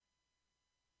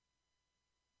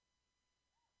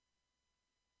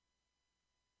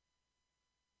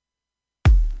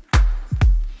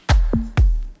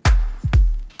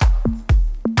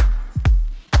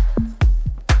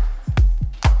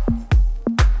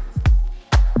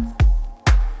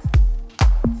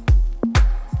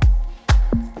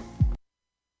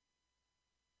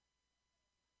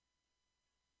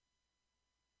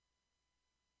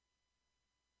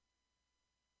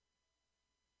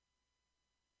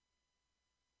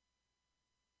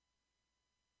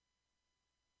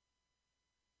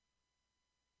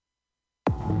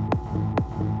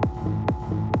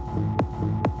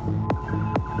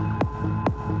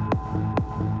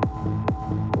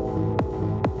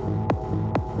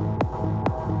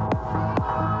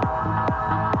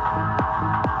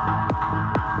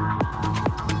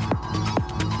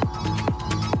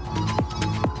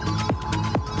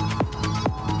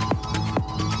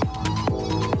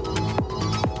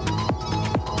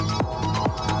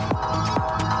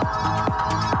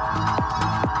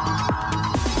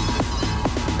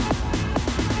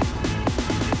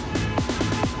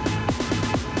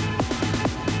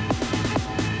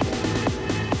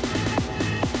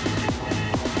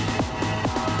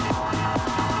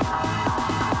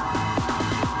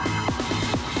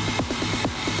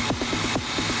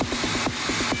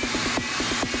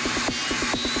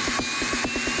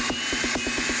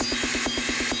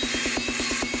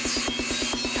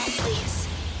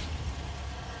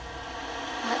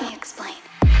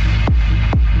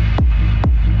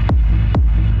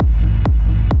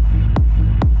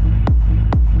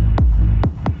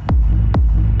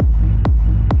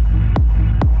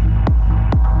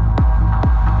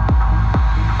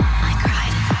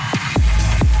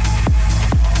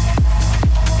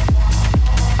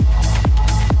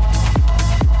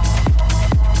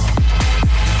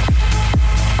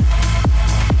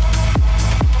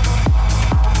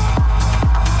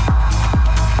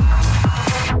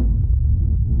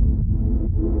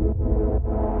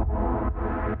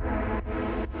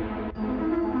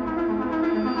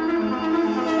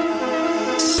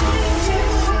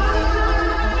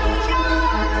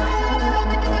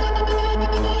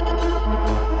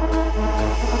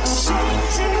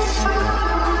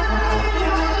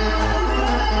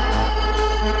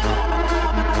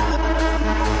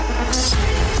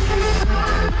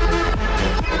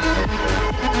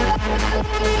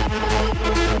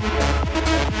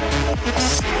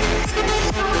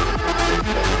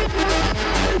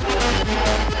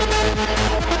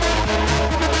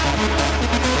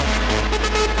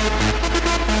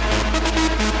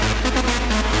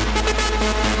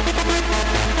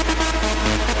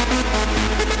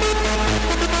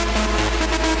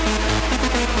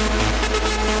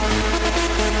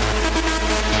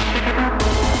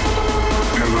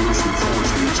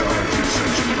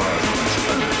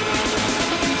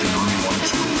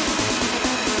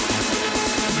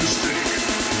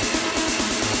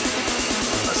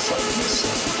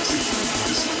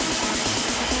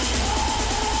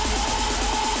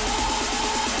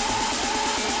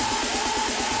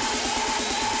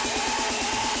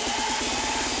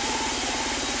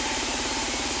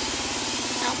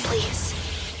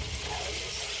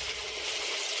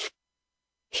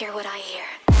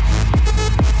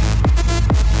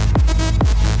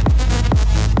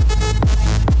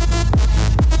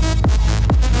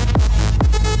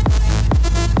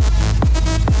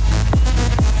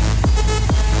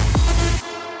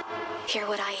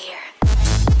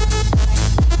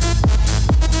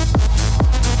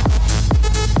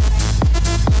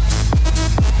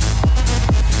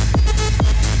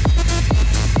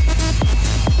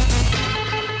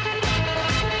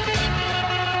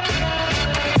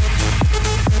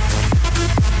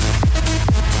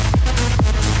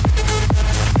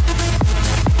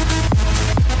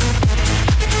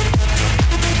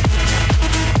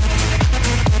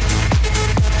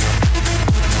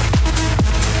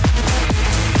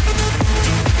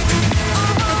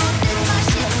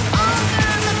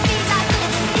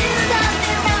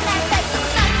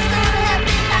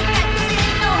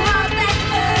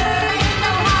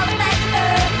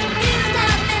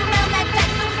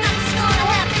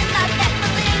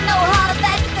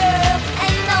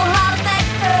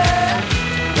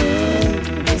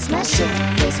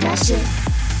shit.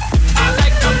 I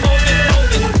like to move it,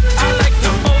 move it. I like to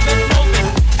move it, move it.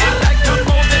 I like to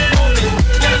move it, move it.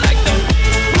 You like to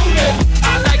move it.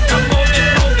 I like to move it,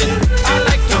 move it. I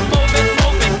like to move it,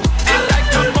 move it. I like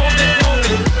to move it, move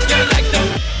it. You like to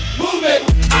move it.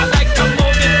 I like to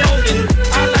move it, move it.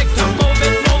 I like to move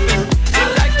it, move it. I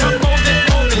like to move it,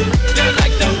 move it. You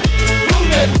like to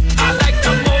move it. I like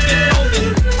to move it, move it.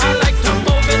 I like to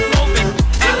move it, move it.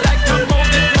 I like to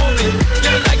move it, move it.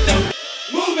 You like to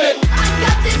move it. I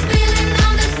got this feeling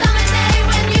on the summer day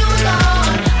when you were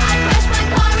gone. I crashed my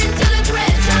car into the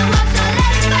bridge. I walked to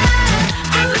let it burn.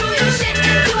 I threw your shit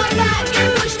into a bag and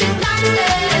pushed it down the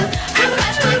stairs. I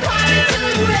crashed my car into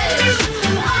the bridge.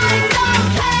 I don't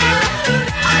care.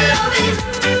 I love it.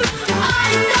 I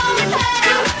don't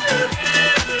care.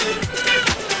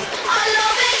 I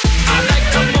love it. I like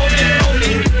to move it, move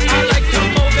it. I like to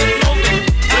move it, move it.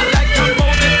 I like to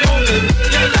move it, move it.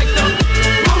 You like to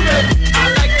move it. I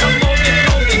like to move it,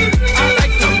 move it. I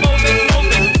like to move it,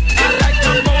 move it. I like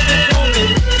to move it, move it.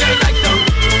 You like to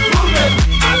move it.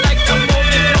 I like to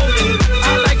move it, move it.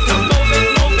 I like to move it,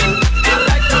 move it. I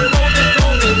like to move it,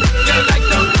 move it. You like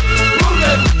to move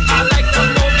it. I like to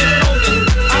move it, move it.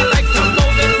 I like to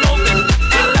move it, move it.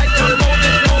 I like to move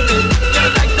it, move it. You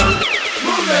like to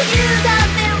move it. You got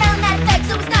me around that back,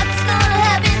 so it's not just gonna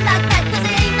happen like that. 'Cause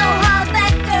it ain't no hold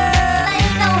back, girl.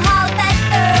 Ain't no hold back,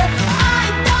 girl. I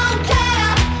don't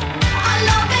care. I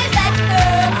love it, that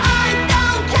girl. I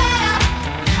don't care.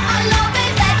 I love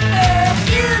it, that girl.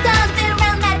 You got me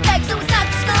around that back, so it's not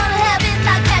just gonna happen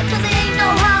like that. 'Cause it ain't no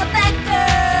hold back,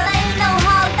 girl. Ain't no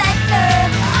hold back, girl.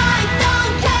 I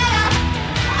don't care.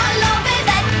 I love it,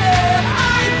 that girl.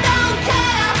 I don't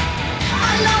care.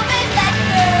 I love it, that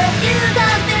girl. You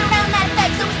got me around that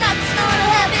back, so it's not just gonna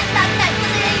happen like that.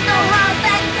 'Cause it ain't no hold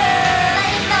back, girl.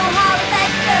 Ain't no hold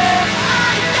back, girl.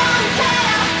 I don't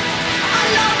care. I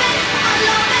love it. I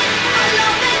love it. I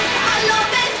love it. I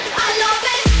love it. I love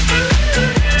it.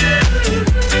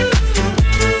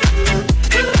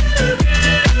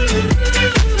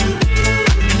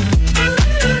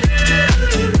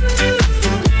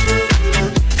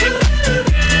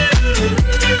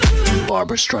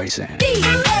 Barbara Streisand.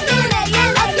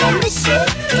 B-A-N-A-N, I got this shit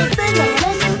in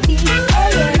bananas.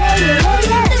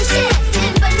 B-A-N-A-N, this shit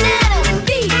in bananas.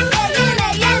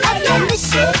 B-A-N-A-N, I got this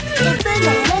shit in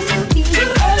bananas.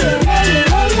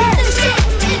 B-A-N-A-N, this shit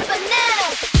in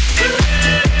bananas.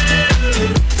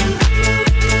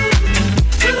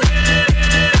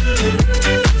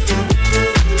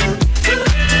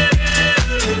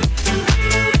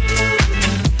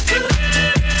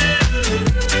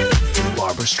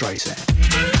 Barbara Streisand.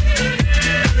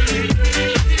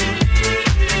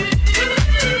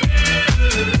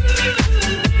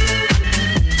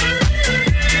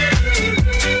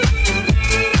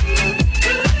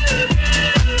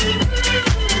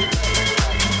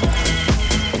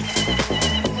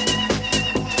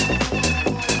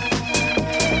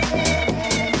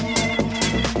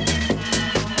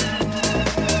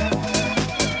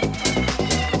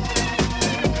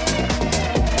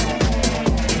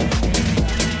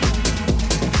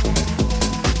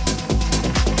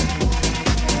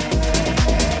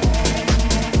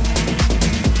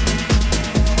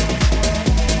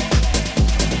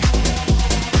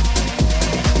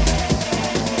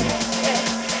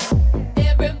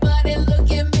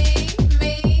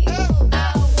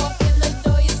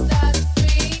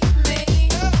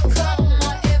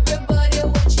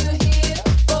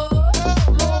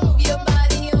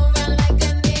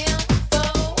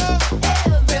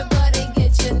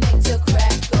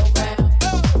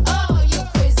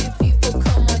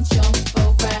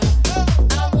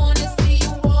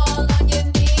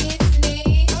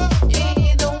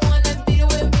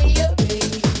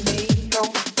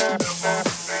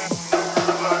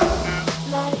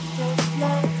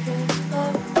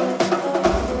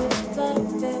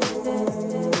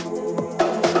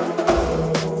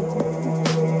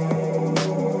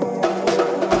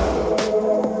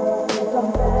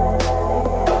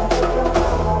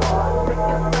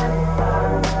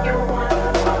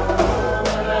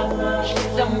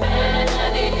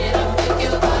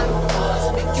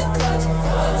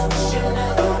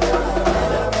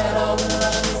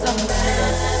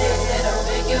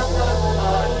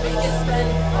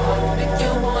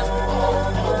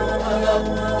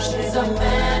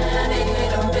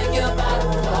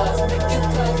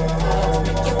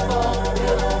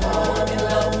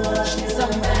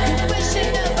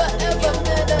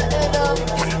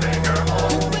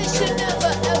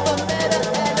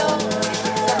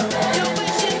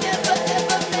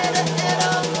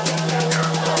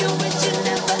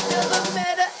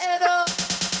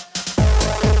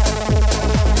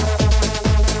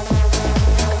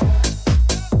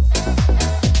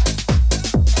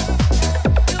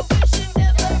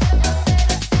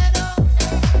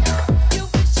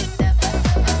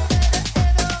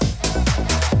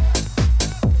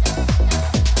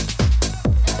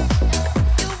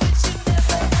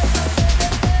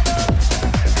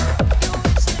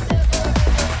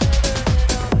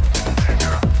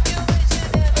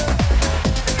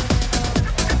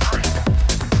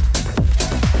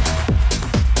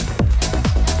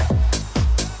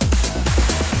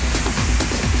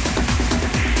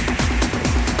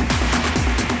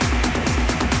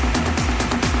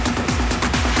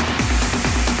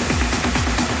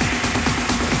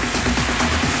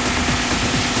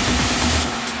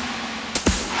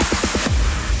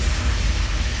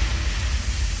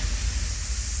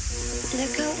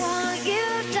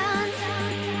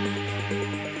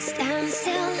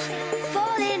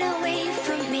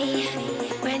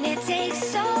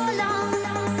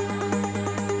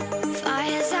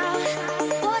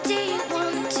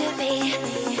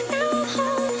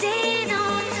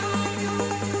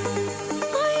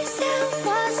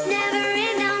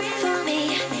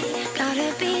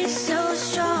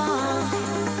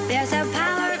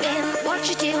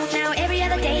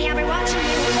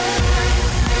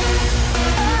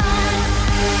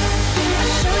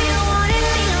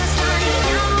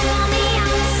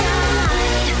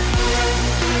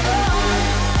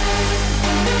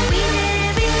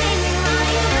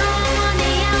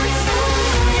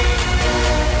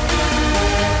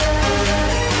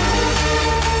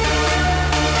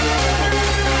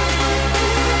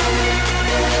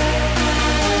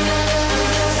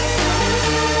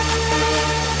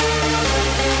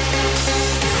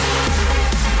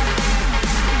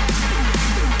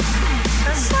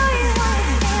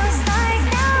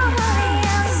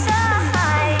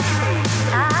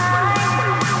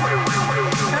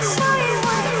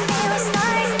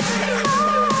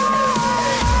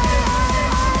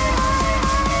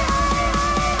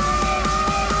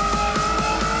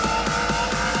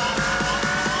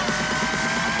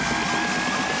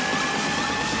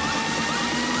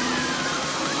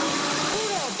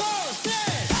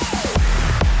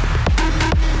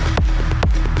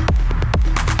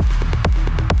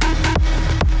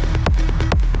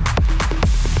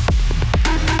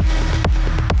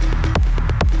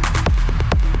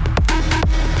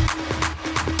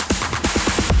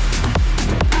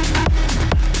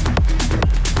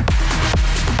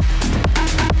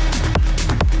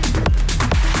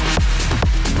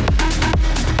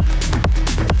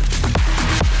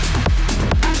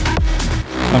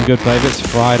 I'm good, babe. It's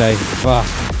Friday. Fuck.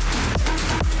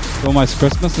 It's almost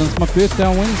Christmas and it's my birthday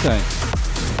on Wednesday.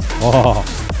 Oh.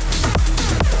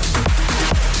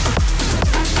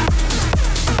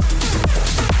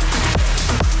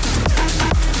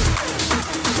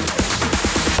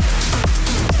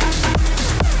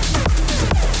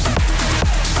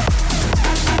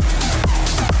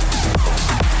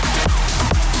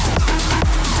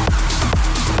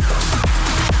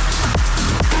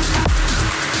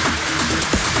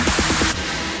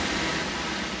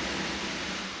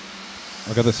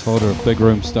 I got this folder of big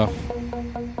room stuff,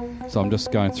 so I'm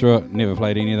just going through it. Never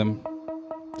played any of them.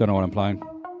 Don't know what I'm playing.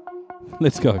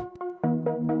 Let's go.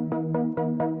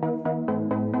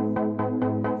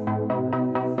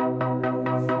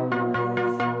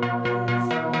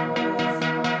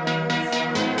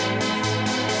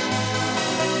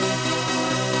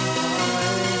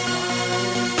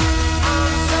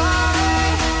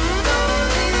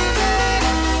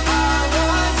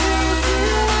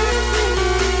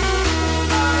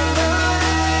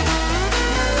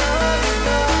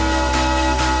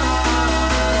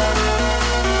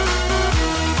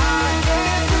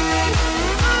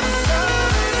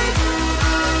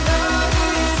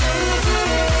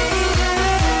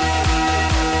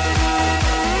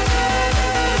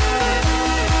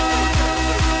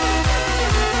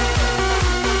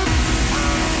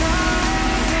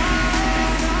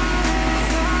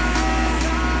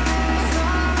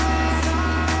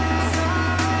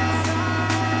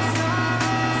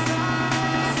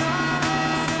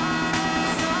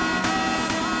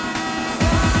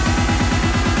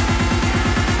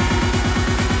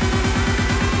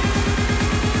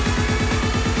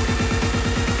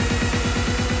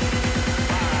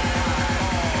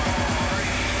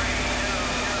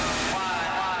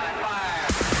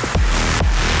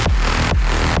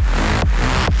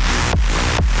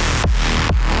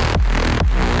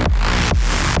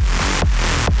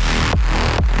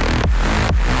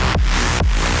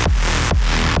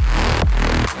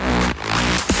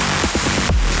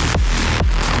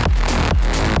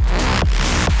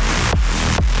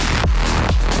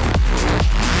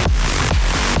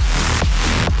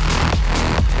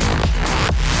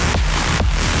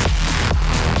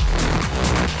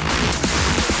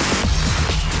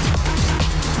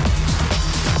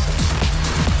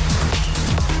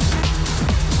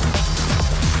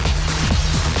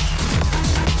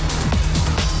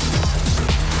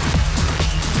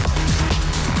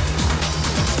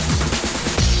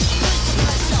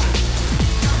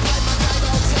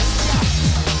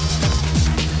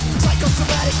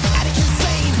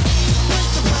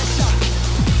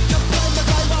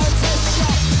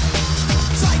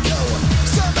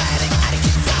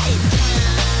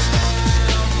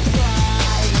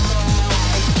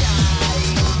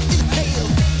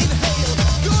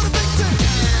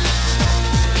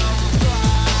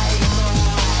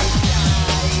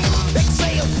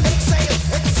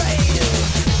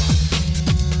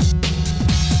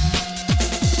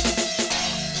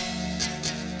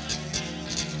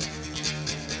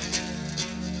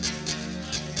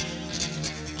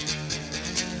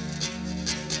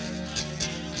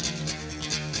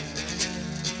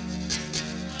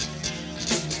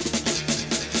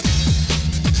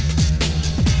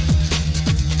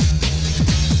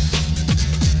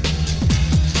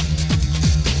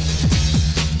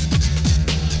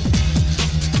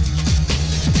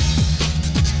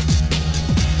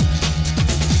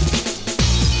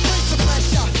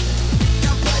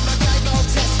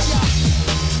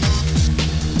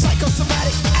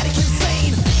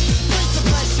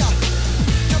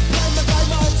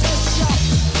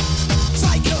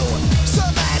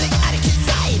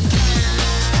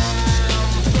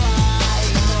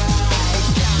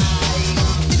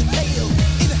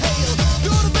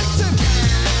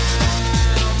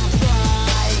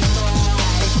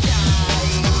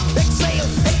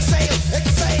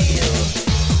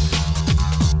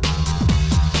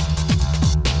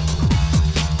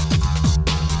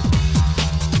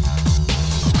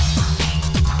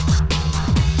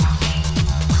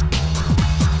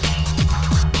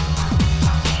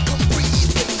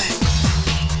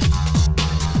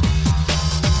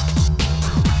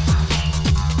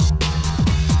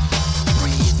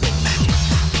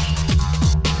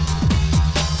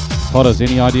 Potters,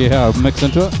 any idea how I mix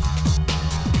into it?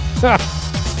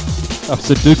 I've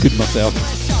Sudoku'd myself.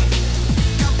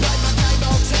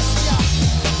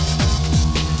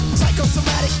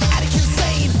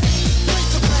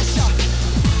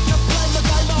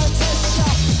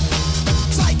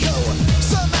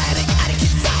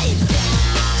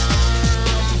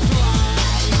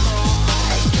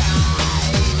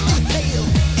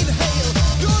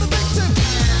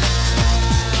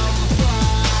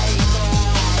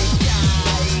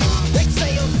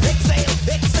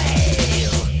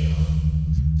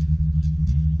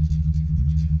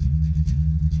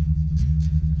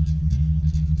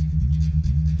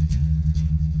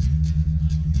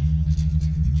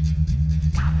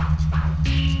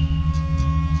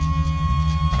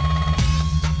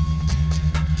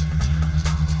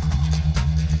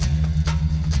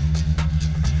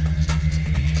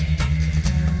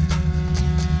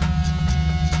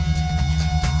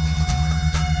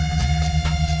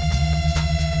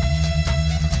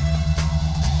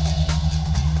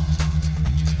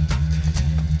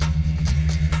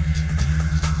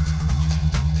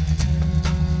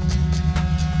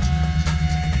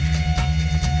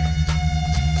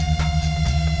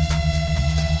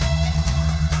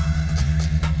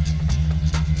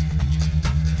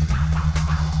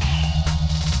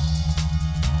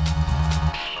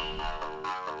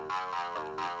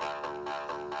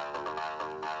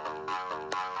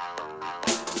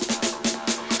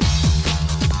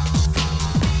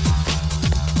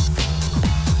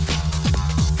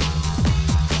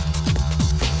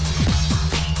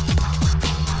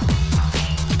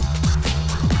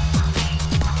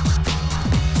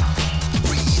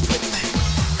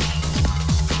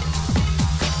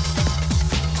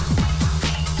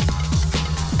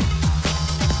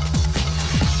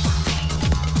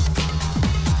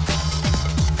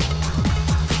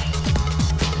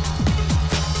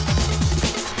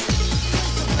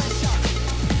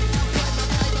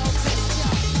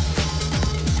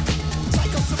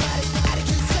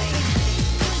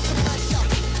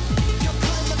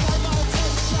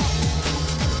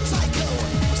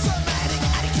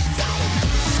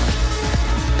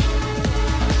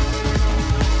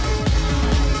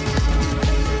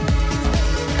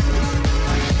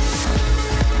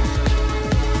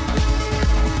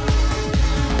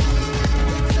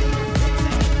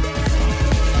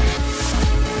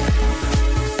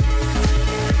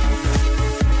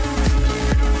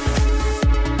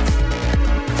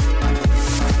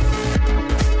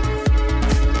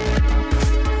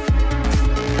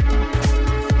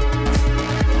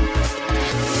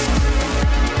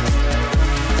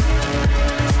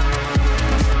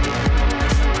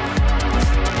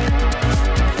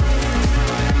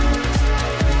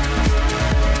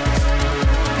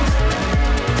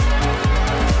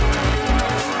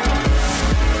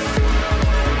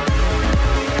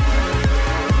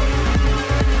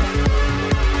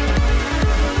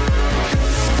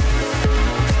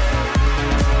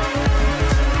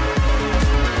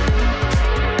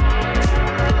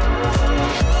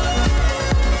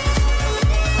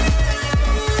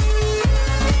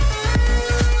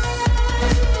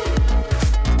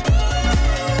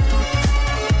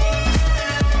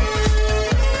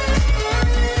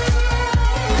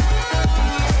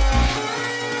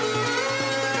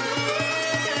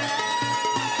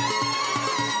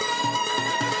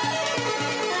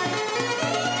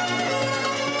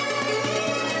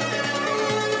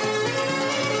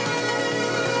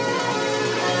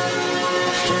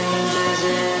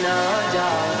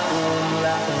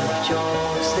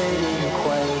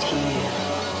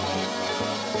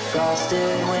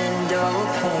 frosted window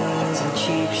panes and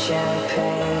cheap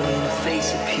champagne, a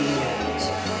face appears,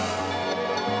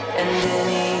 and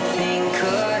anything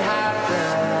could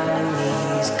happen in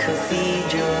these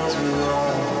cathedrals we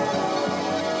roam,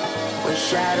 where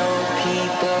shadow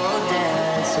people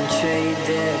dance and trade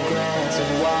their glance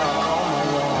and walk home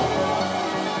alone.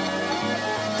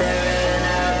 Staring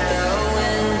out the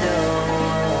window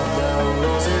of the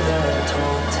Roosevelt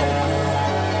Hotel,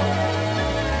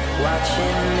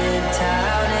 watching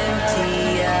Midtown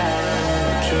empty out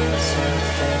and kiss and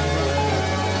farewell.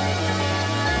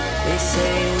 They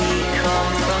say we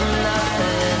come from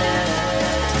nothing and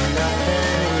to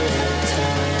nothing in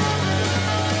return,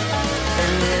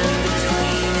 and in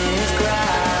between is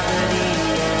gravity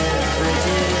and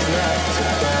bridges left to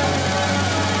burn.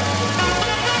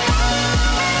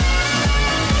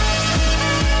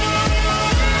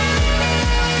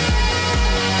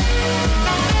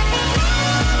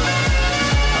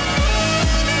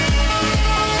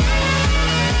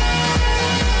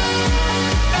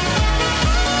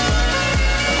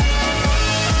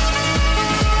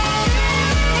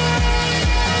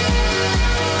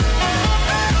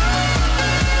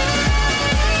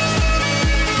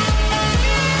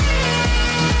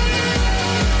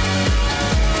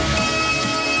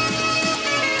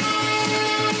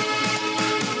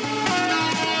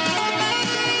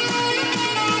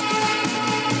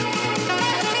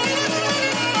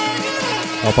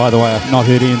 Oh, by the way, I've not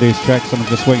heard any of these tracks and I'm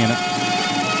just swinging it.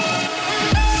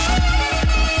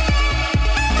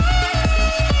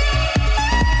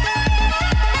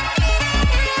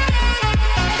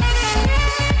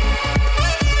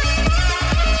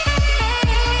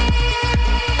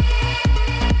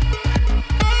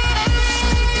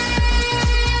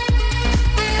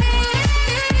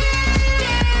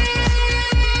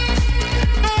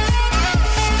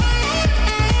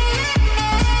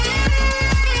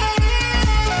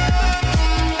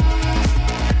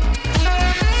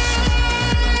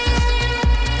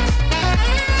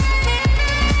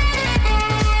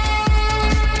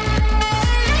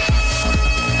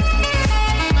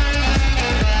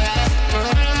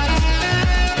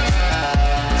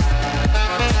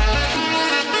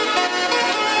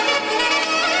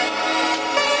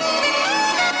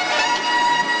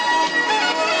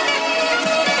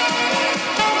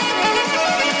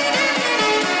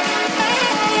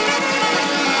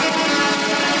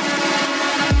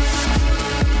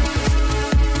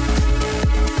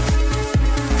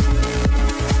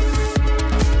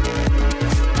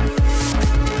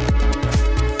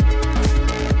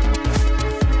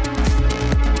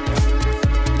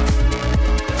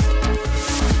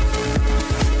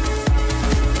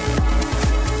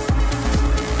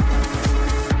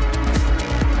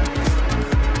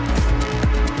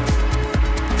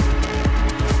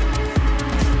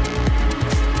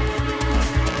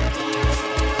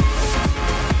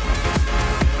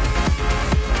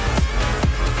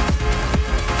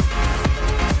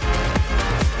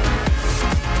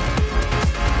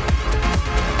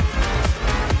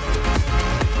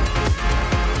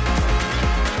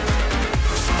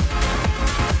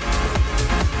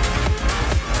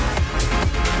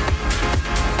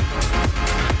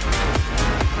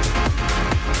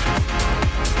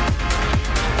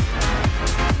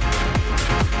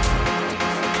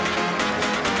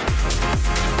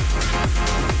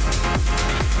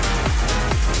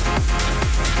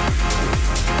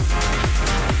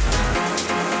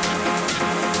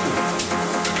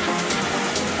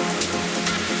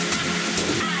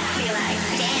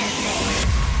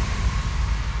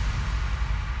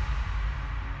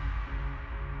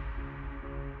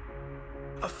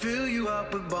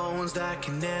 That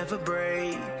can never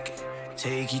break,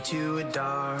 take you to a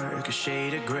darker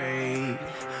shade of gray,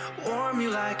 warm you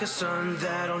like a sun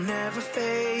that'll never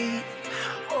fade.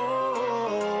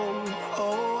 Oh, oh,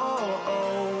 oh,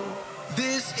 oh.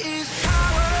 This is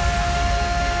power,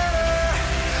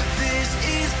 this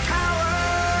is power,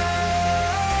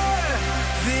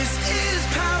 this is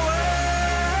power,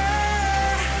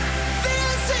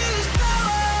 this is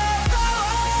power,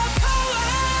 power, power.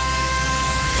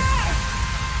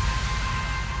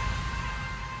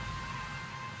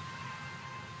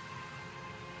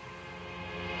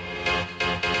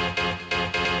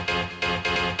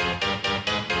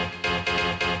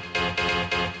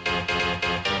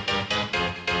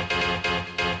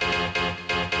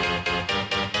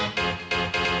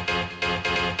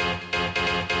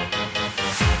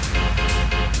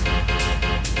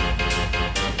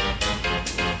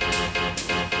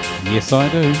 Yes, I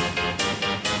do.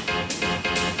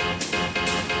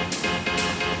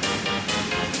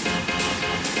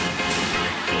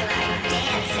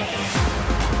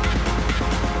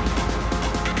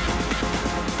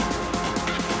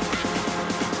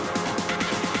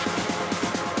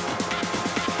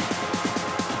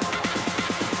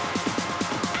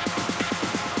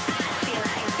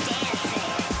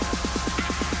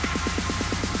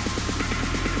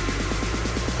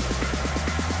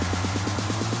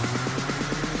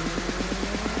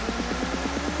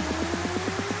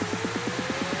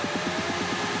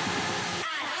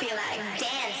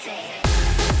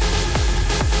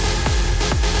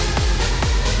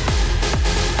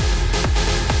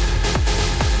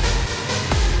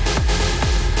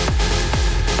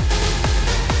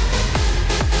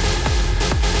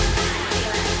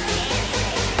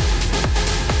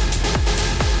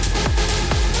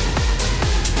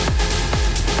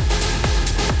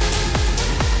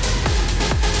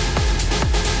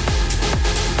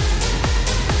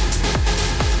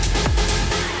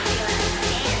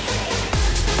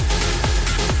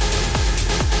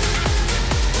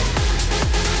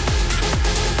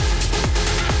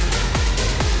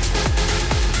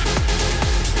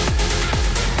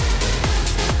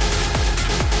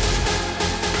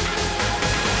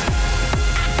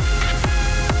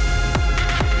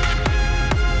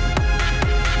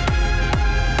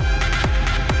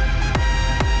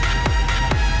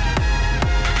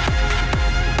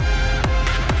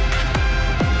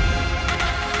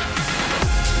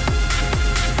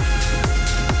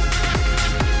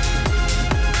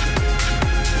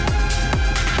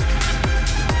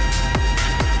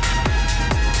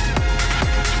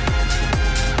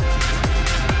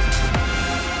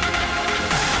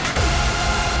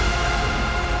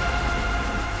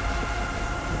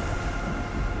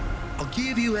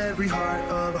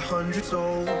 100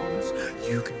 souls.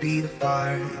 You could be the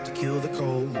fire to kill the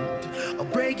cold. I'll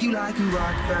break you like a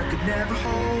rock that could never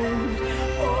hold.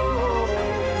 Oh,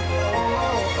 oh,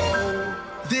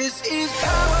 oh. This is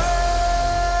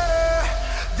power.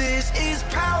 This is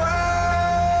power.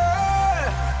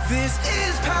 This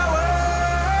is power.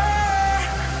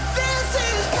 This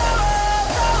is power,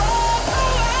 power,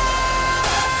 power.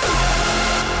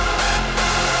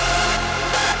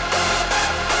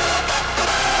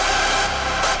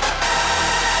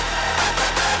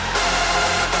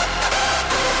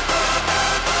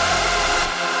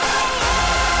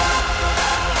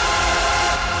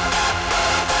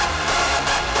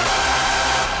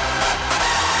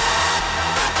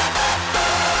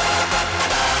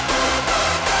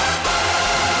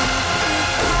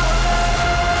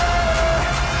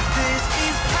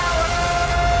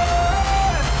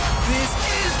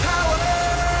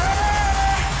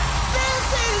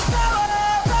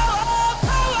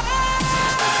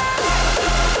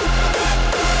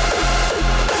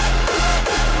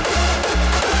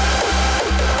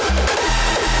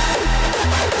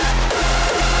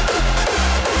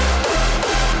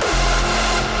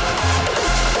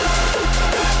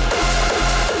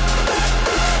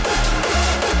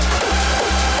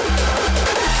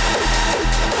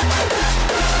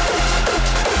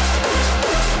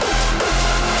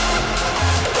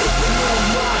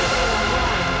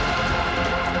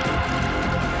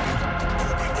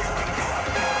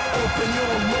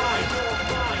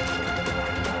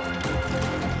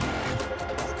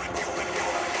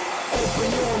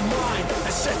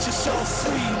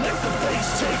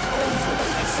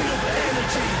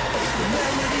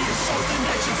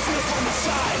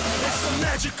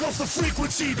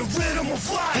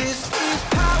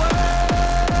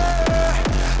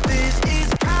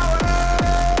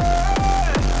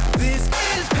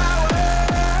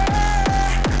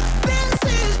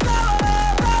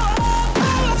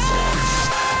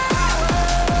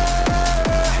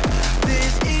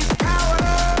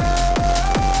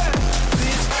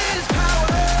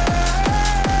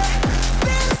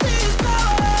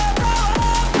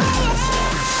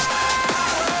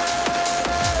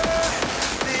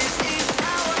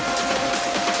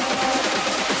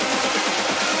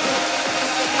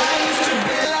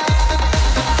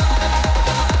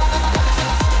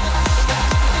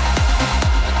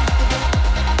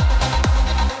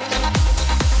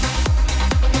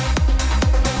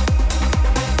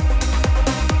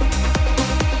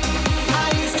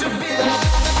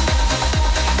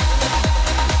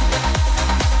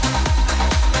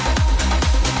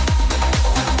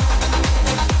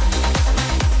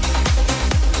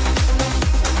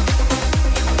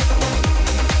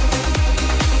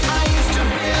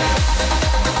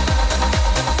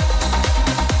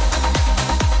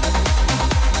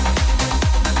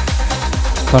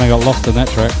 Kind of got lost in that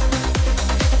track.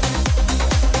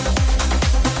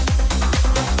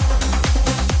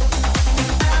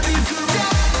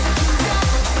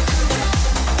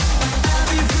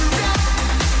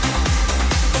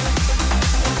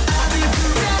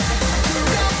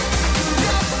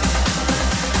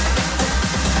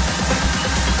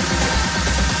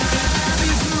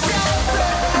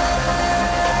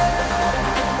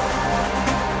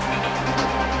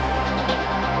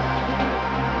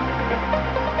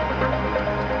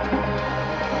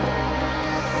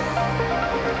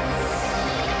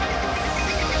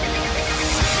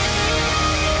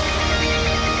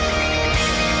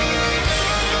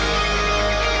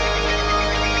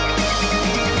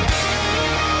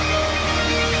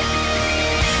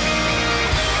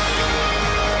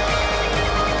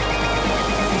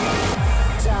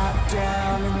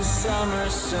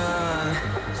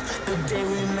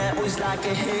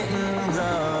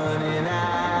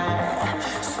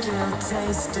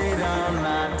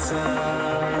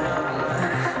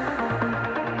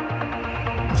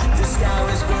 Just one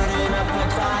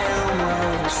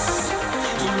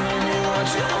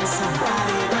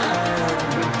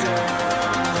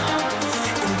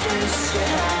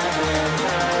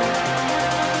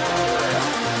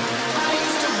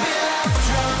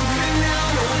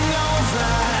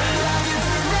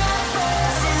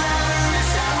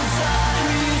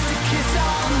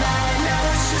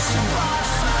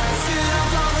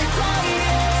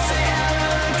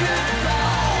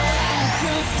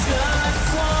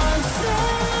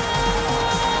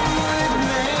thing would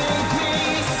make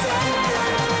me say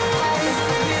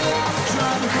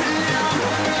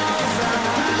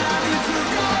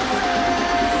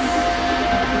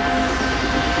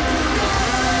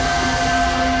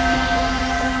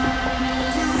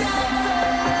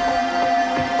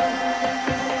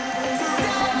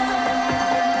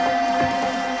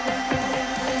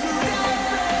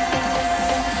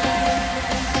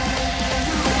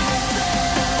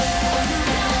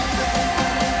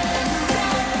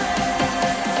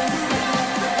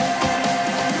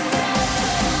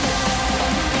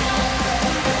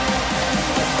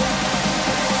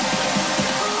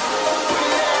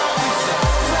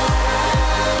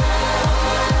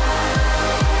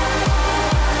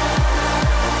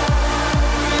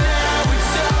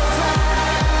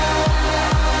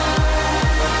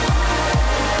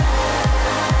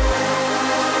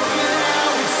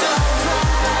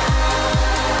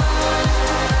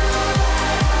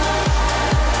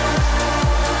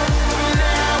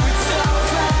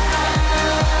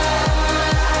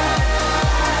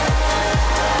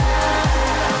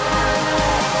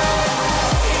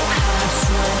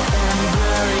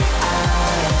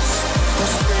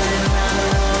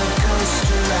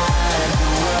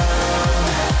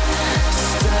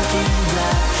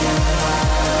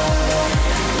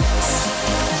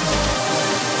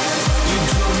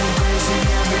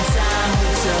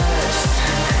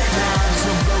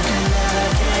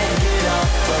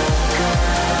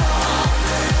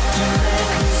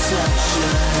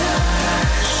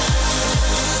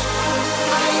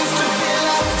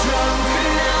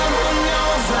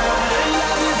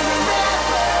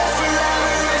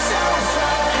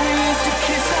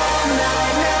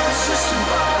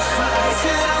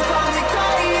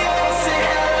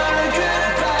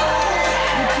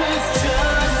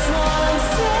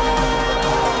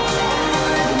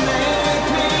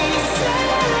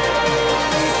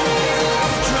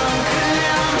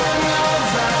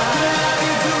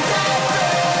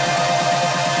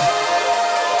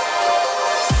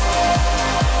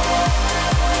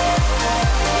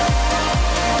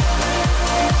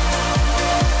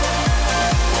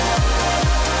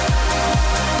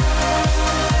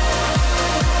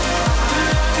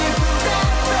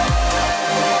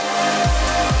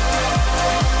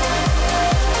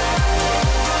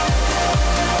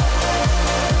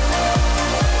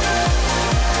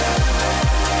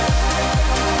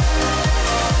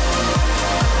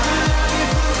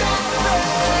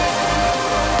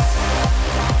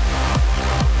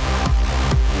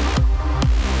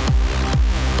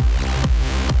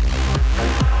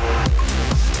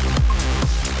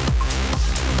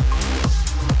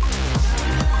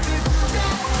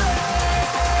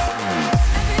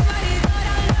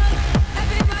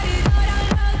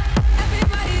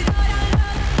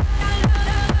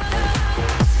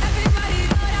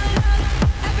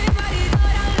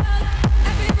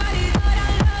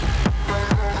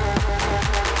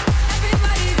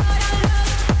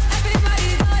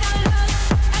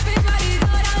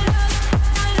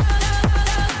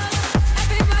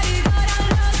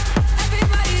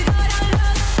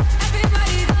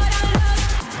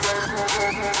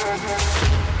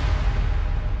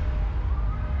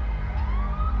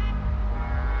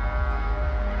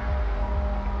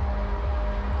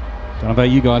Don't know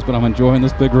about you guys, but I'm enjoying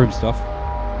this big room stuff.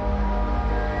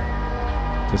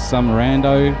 Just some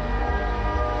rando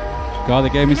guy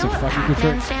that gave me You know some what fucking good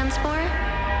Pacman tricks. stands for?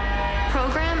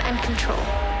 Program and control.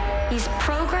 He's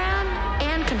program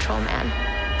and control man.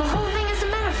 The whole thing is a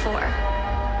metaphor.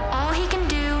 All he can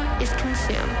do is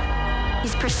consume.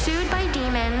 He's pursued by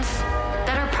demons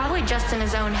that are probably just in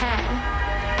his own head.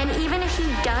 And even if he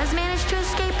does manage to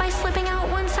escape by slipping out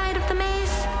one side of the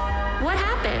maze, what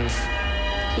happens?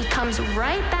 He comes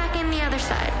right back in the other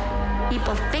side.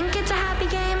 People think it's a happy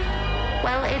game.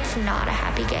 Well, it's not a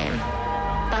happy game.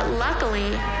 But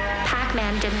luckily,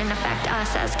 Pacman didn't affect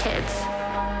us as kids.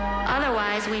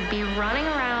 Otherwise, we'd be running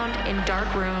around in dark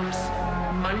rooms,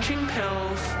 munching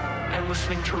pills, and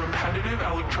listening to repetitive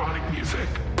electronic music.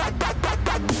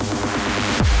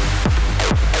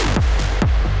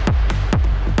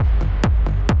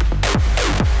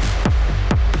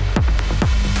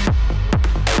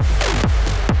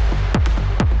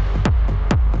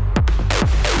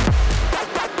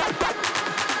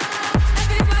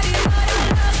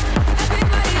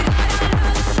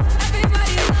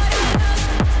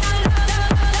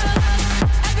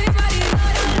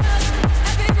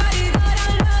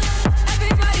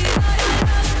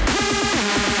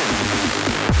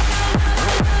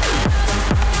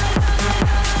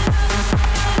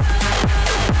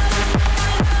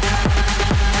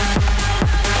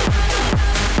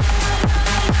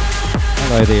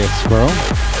 Hello there, squirrel.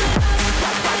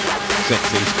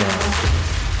 Sexy squirrel.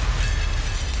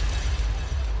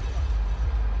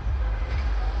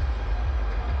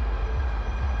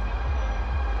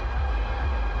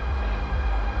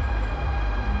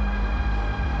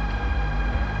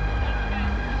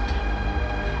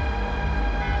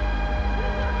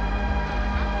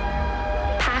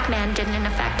 Pacman didn't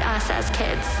affect us as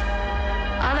kids.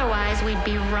 Otherwise, we'd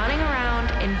be running around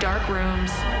in dark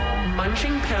rooms,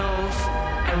 Munching pills,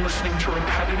 and listening to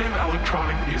repetitive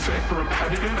electronic music.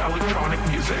 Repetitive electronic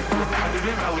music.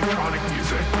 Repetitive electronic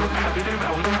music. Repetitive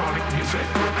electronic music.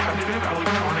 Repetitive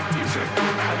electronic music.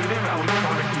 Repetitive electronic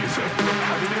music.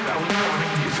 Repetitive electronic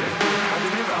music.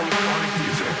 Repetitive electronic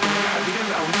music. Repetitive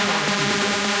electronic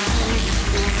music.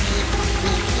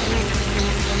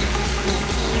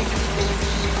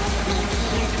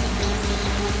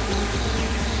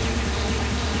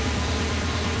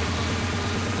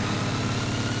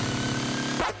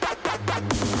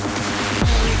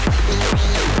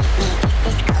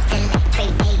 This golden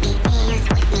red baby dance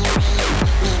with me,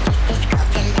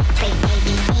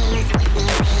 baby.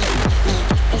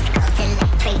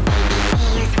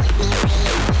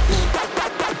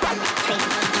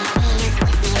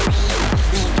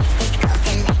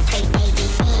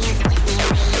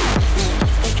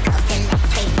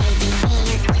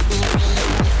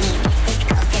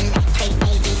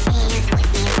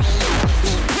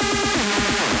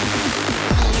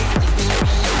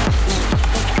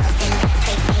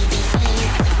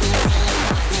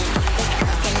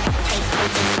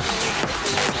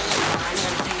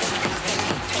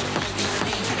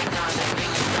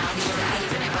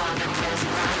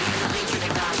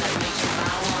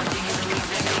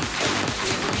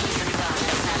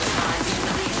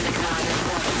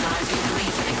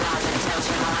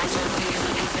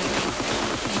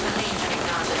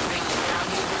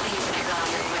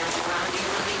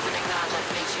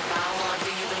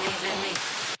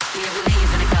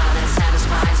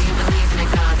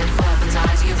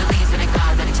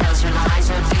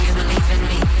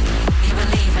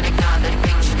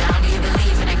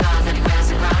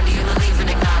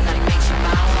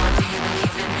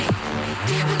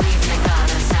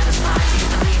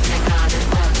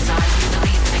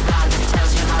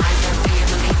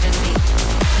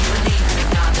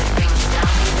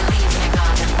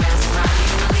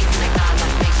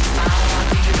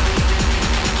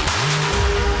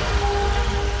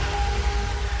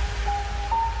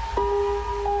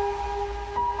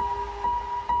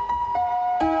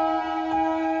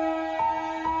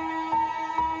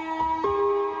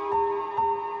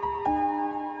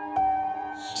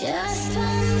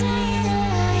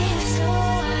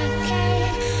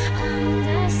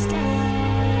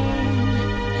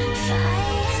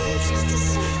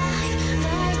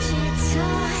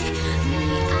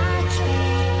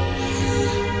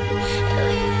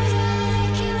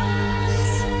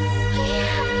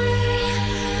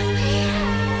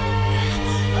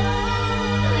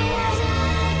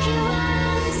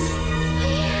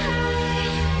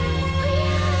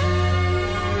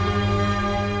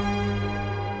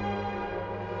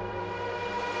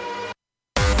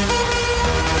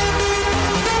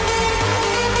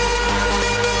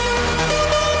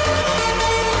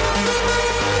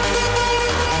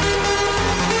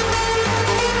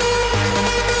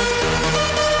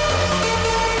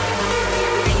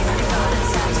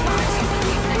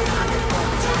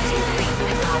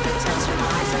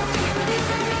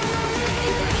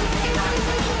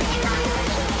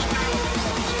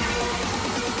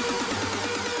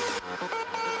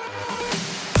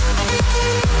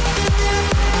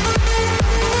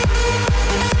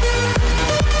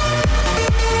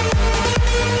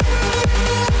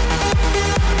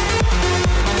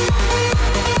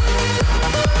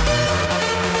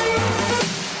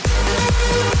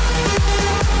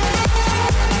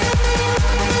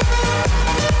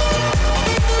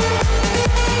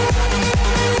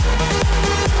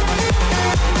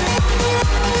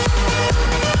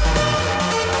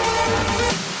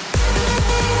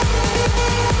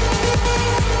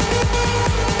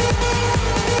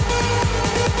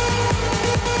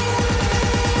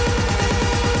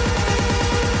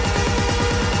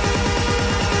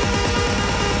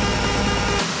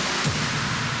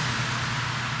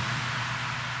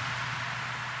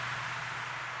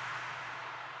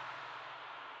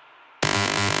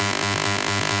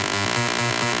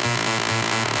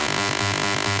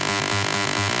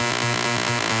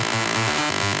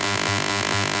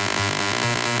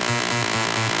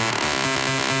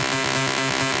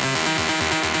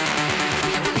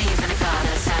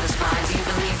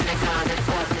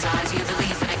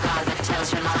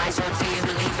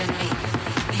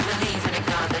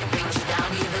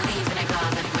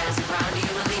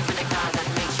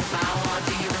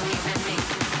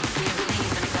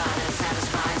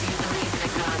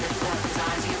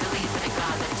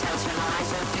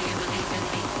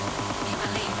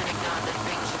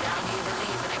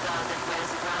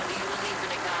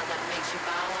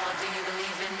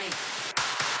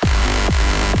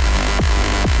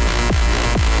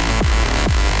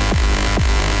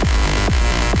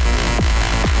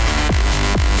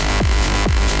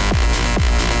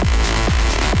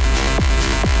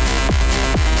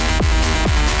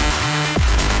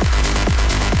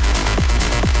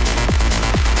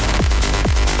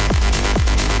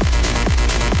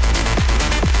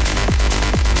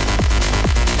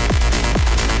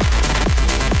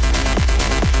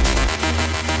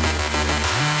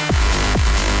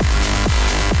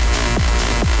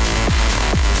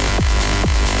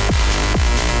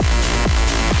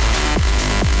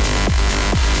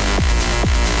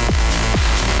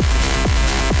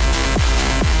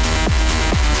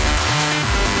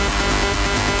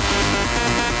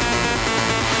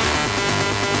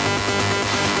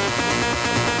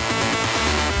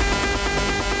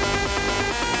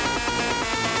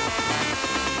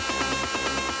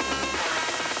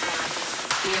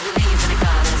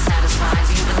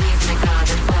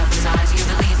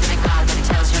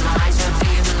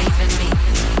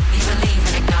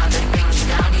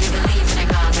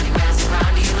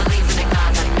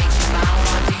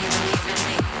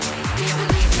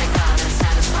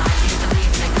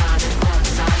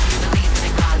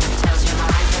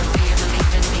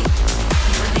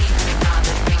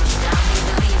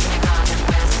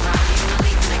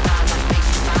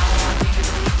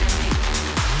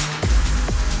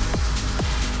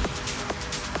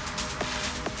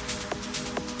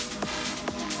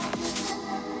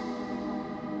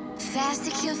 Fast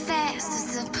to kill fast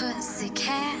as a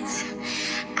pussycat.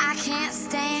 I can't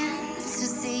stand to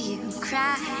see you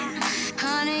cry.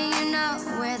 Honey, you know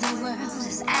where the world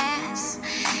is at.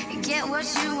 Get what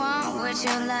you want with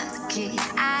your lucky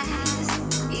eyes.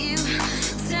 You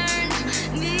turn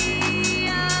me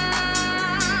on.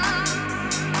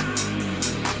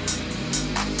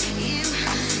 You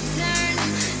turn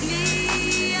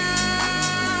me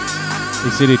on. He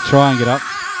said he'd try and get up.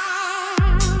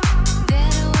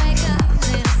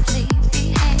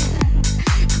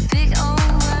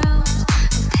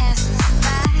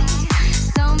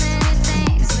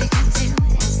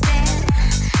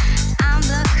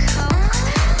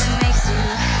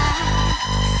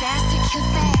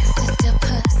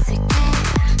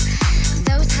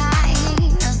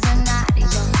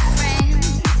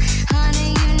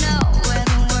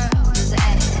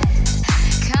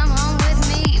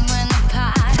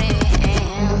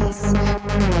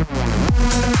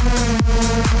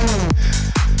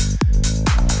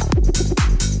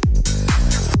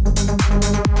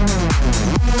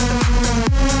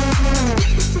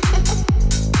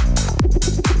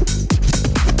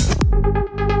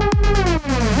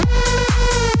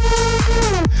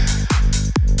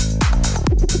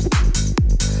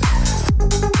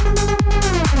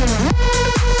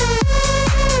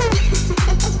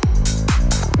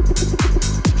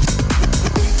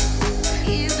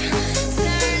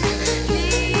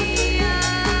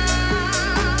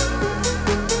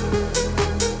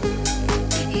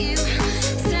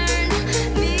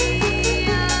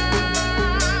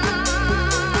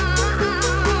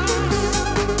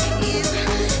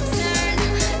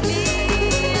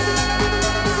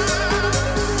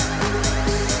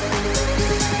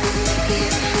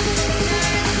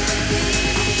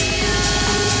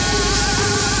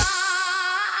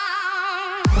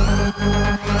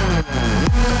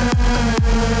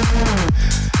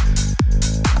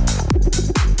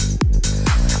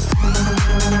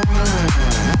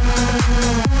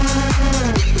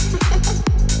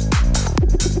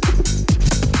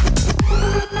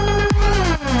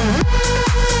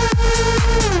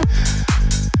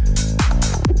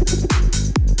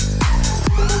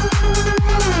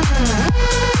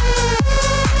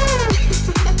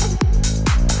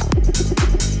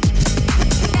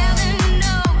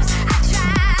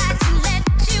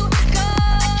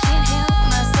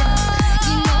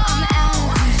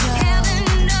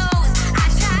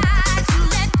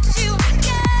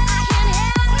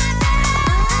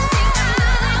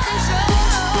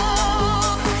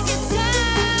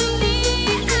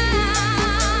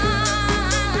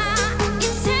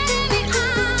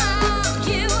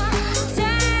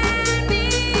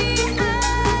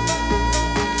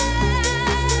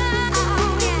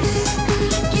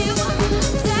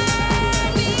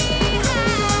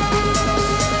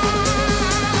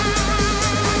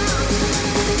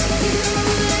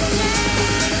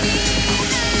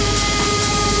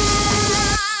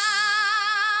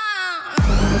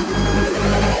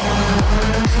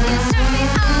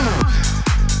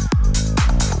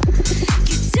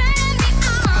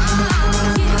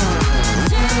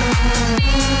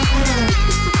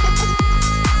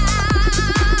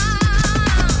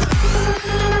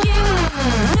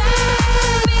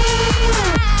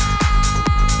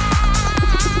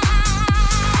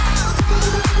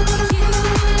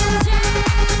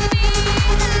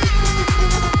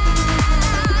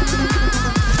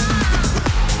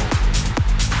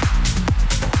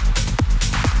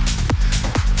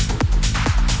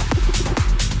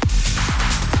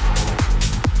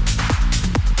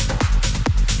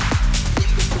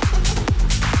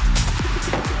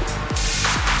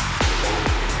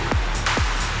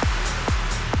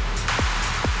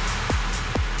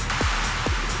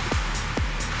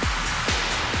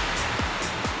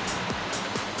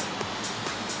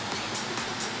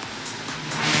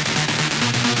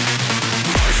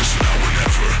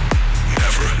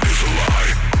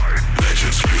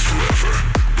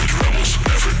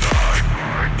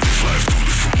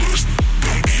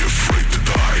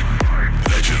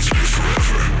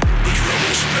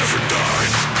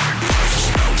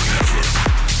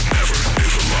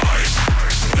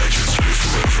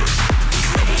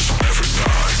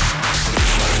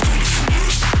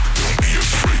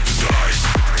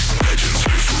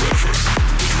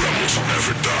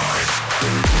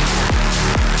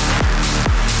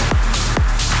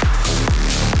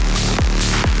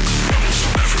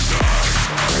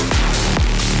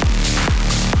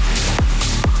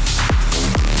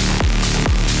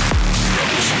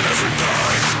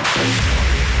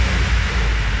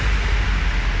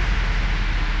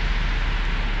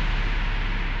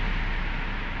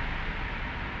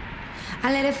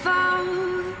 I let it fall,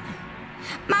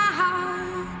 my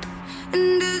heart.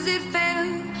 And as it fell,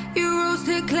 you rose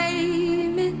to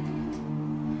claim it.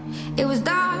 It was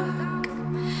dark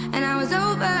and I was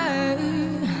over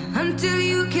until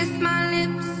you kissed my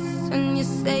lips and you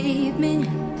saved me.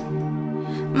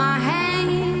 My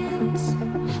hands,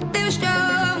 they were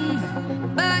strong,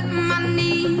 but my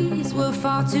knees were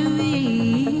far too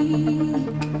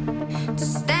weak to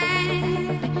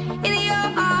stand in your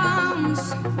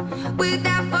arms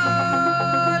without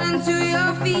falling to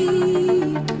your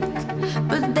feet.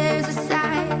 But there's a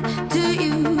side to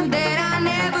you that I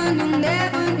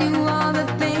never knew all the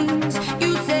things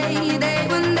you say. They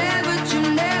were never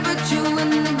true in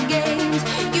the games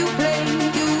you play.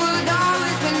 You would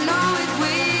always win, always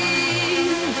win.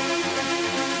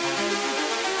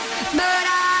 But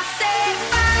I set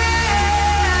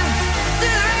fire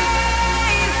to the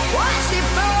rain, watch it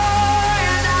pour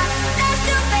as I touched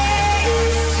your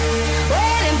face.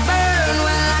 When it burned,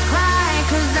 well I cried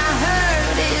 'cause I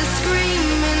heard it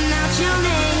screaming out your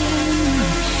name,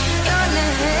 your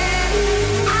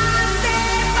name. I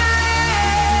set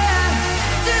fire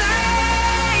to the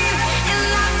rain and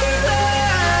locked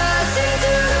us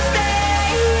into the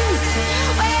flames.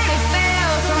 When it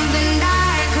fell, something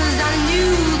died 'cause I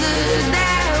knew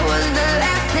that was the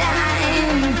last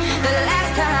time, the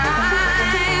last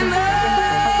time.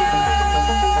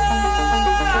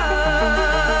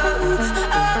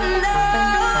 Oh, no.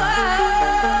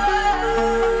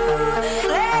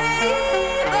 Let it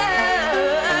burn.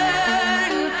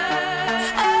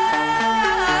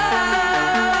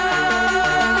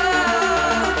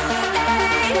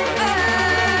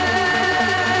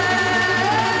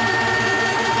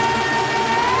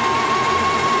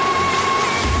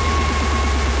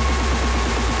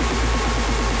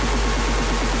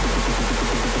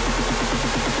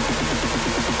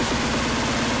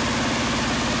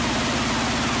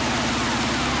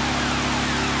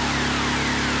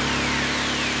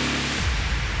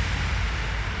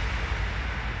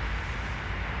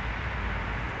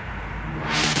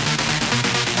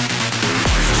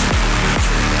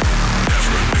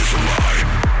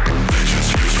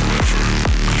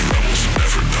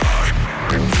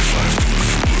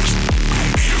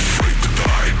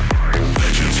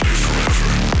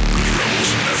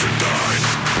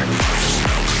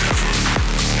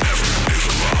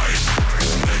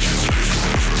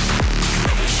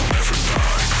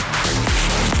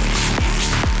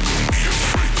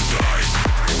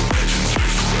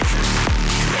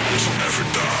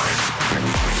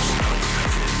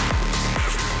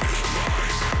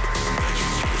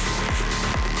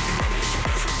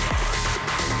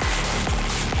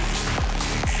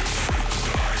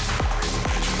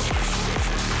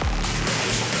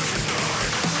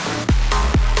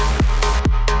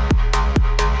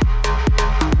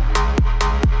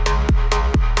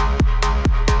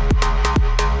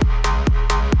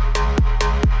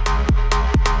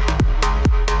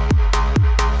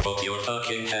 Put your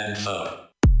fucking hands up.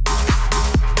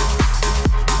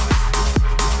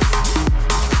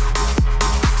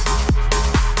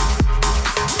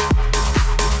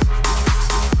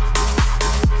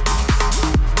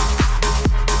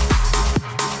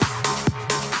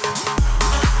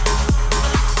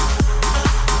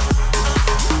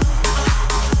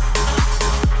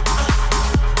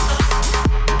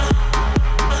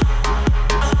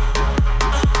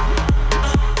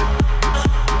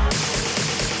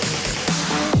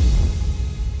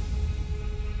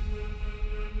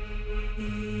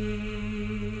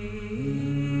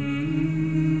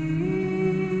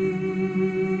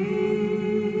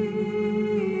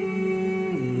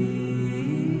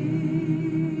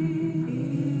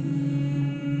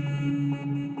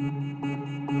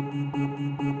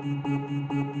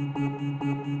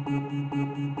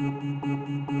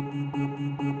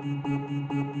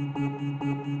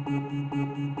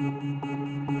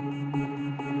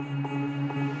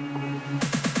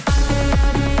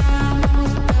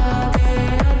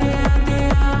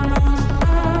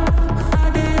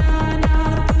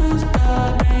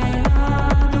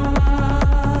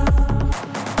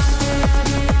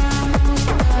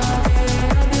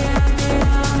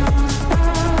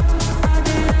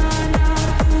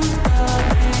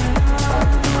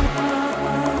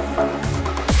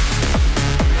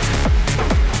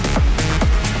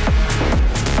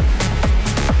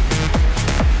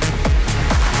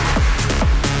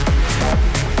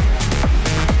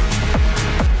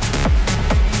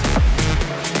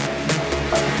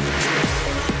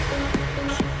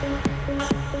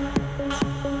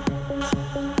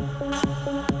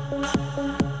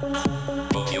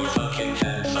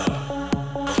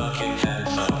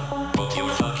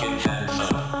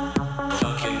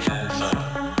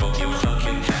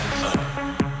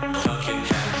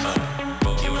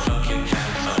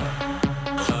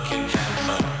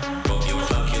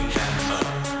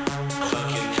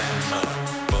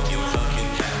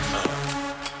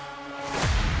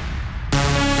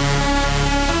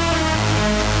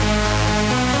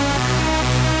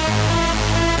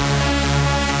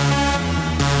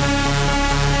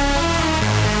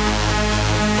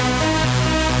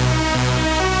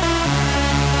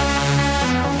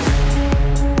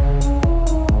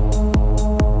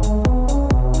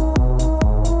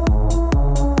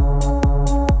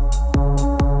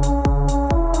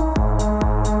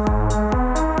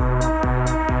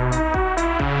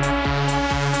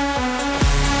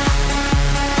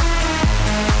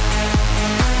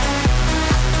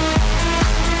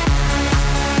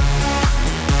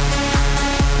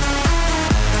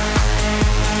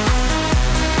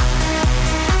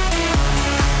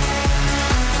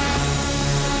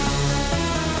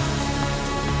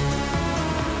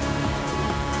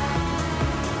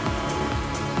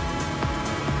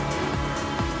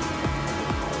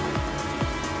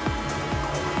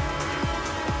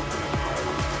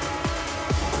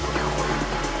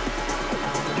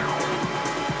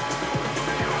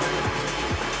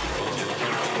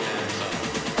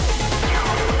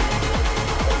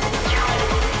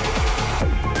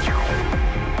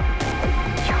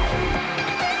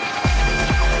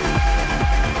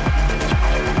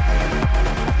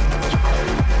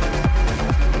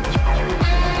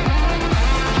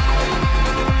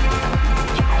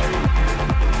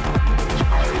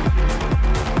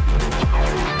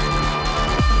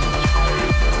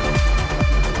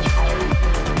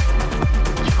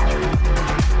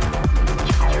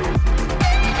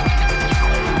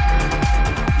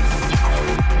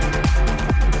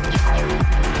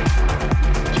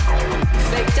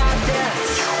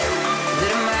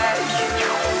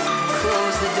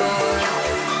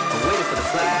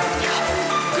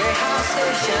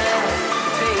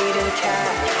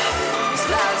 cash. It's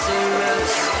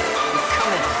Lazarus, we're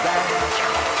coming back.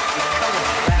 We're coming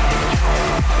back.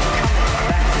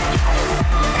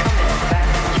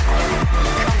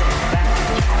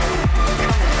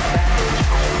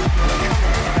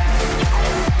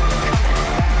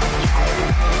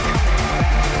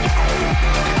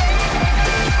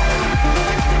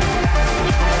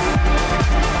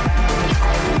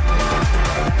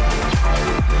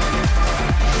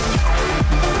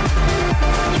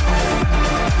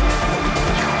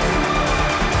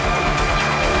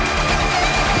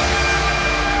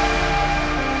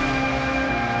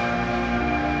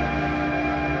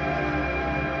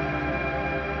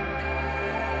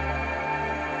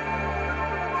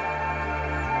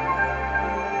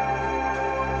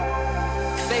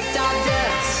 Faked our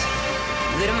deaths,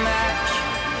 lit a match,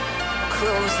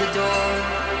 closed the door,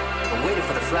 waited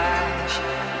for the flash.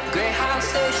 Greyhound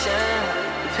station,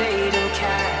 we paid in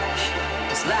cash.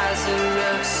 It's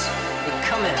Lazarus, we're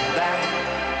coming back.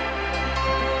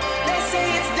 They say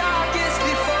it's darkest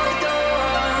before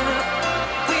dawn.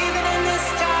 We've been in this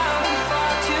town for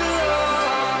far too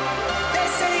long. They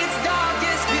say it's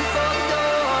darkest before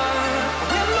dawn.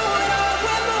 We're moving on,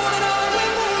 we're moving on,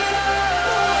 we're moving on.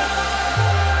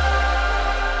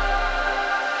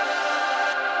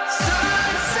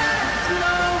 Sunset,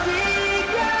 no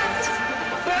regret.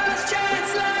 First chance,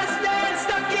 last dance,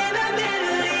 stuck in the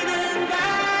middle, even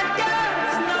bad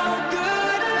guys, no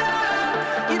good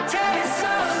luck.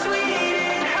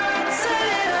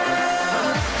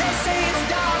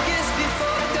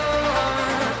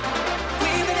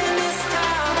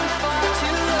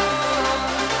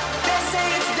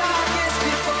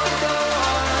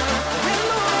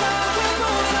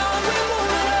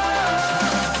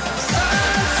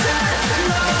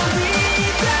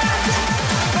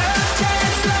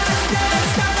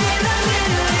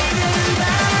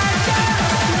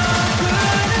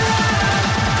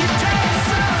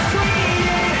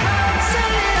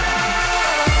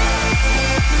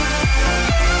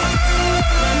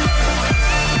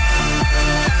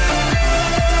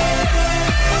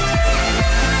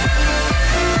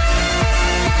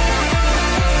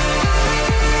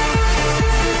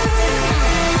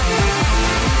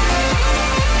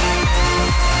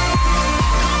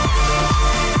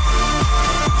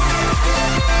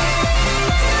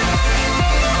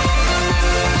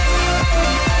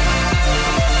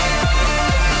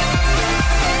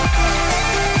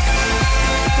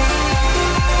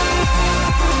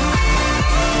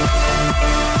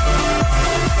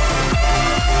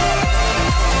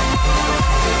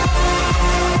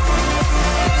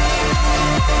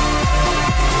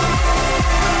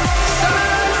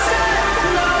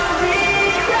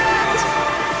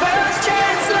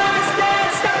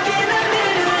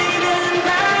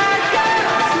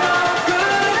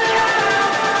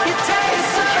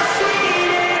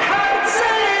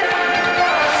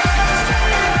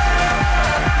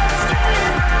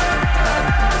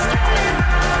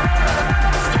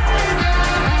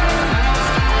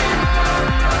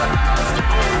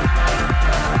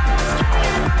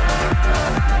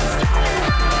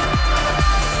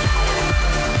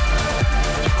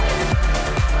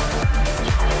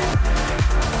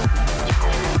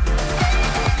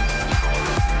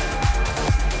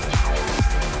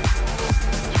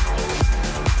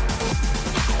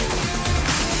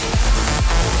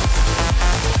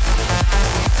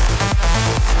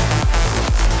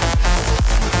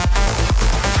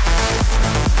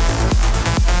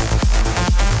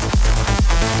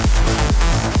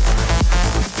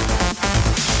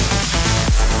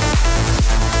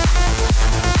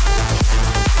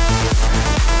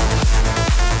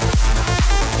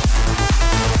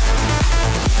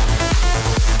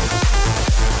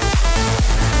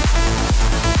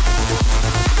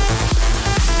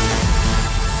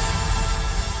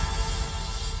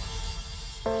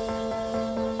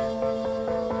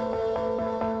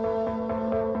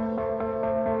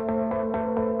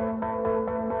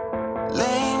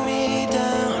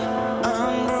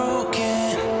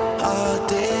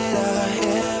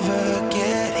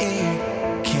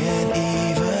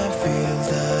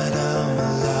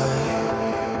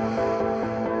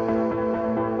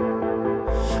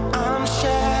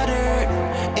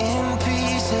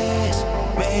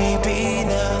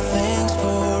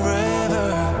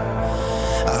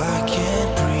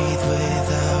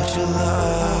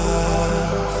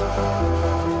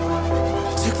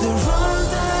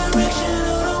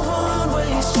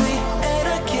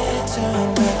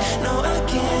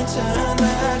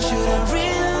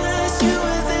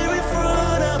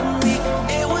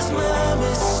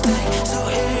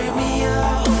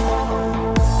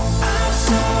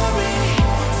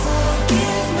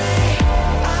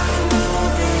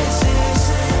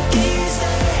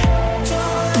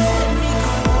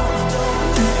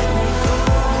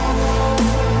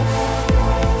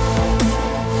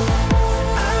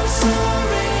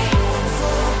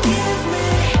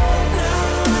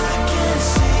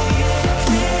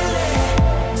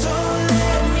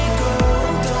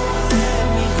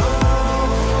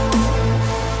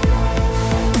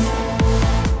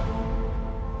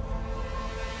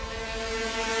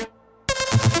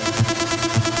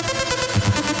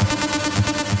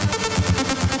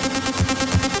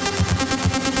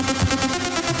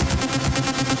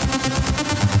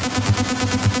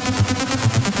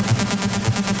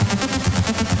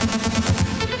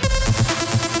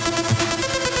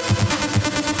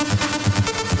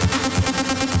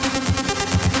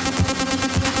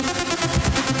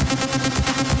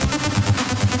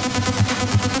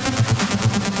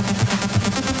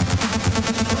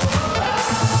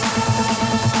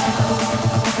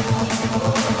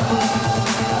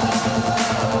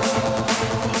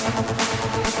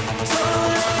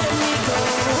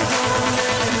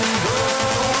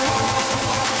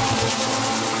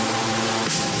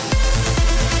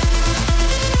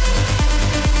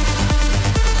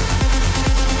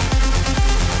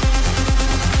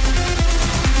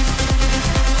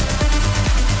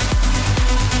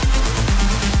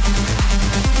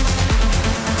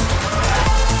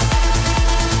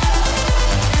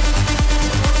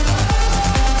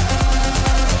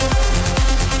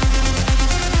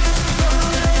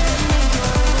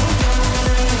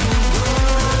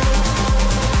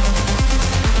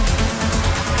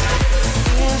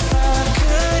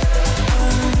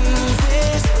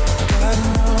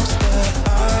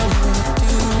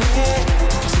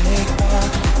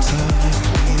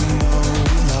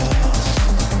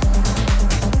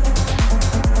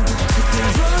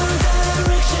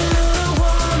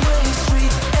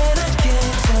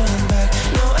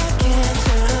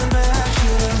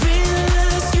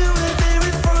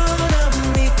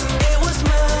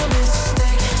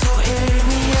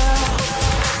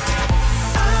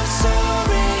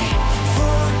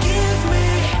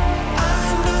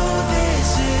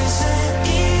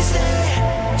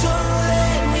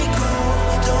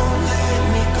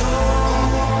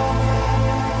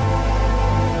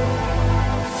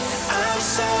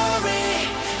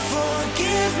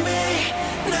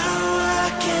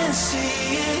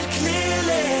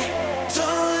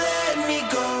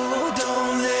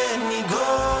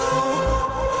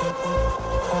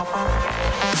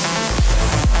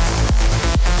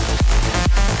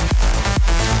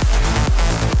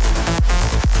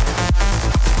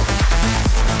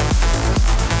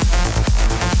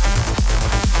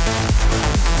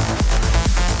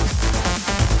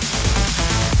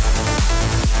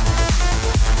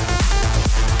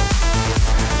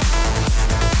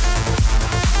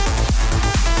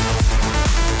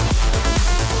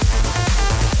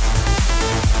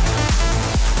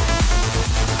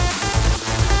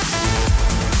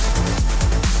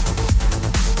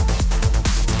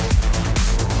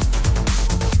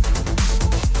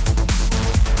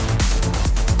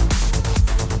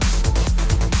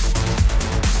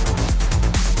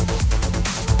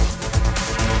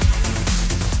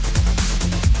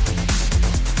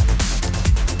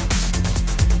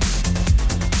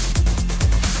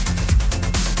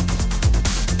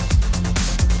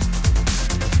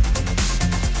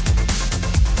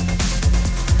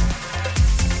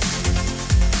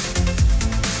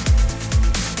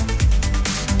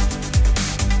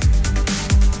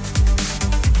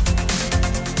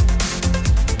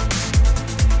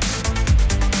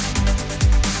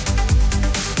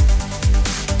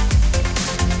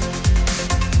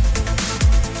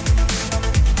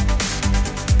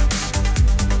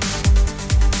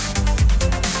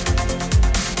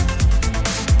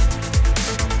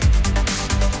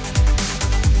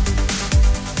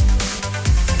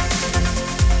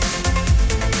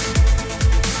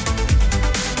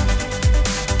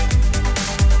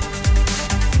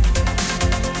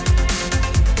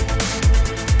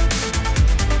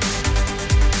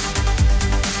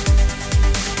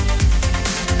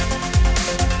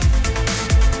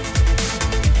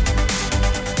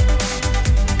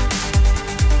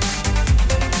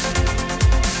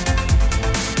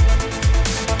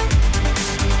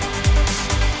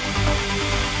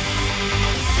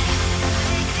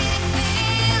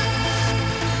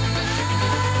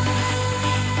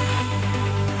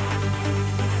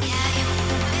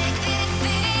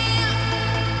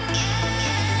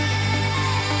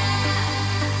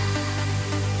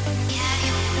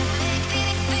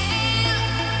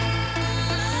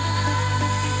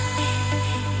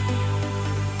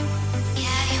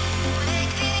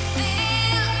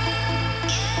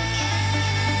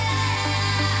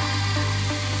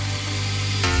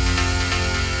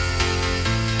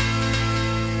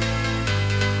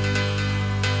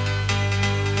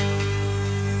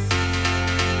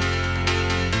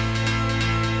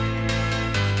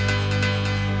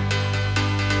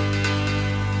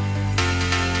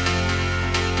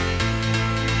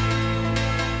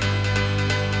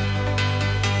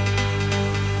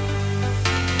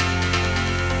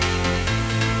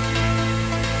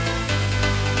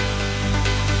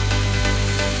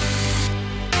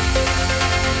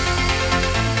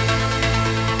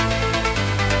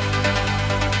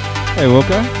 Hey,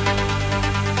 Wilco.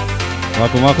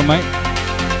 Welcome, welcome, mate.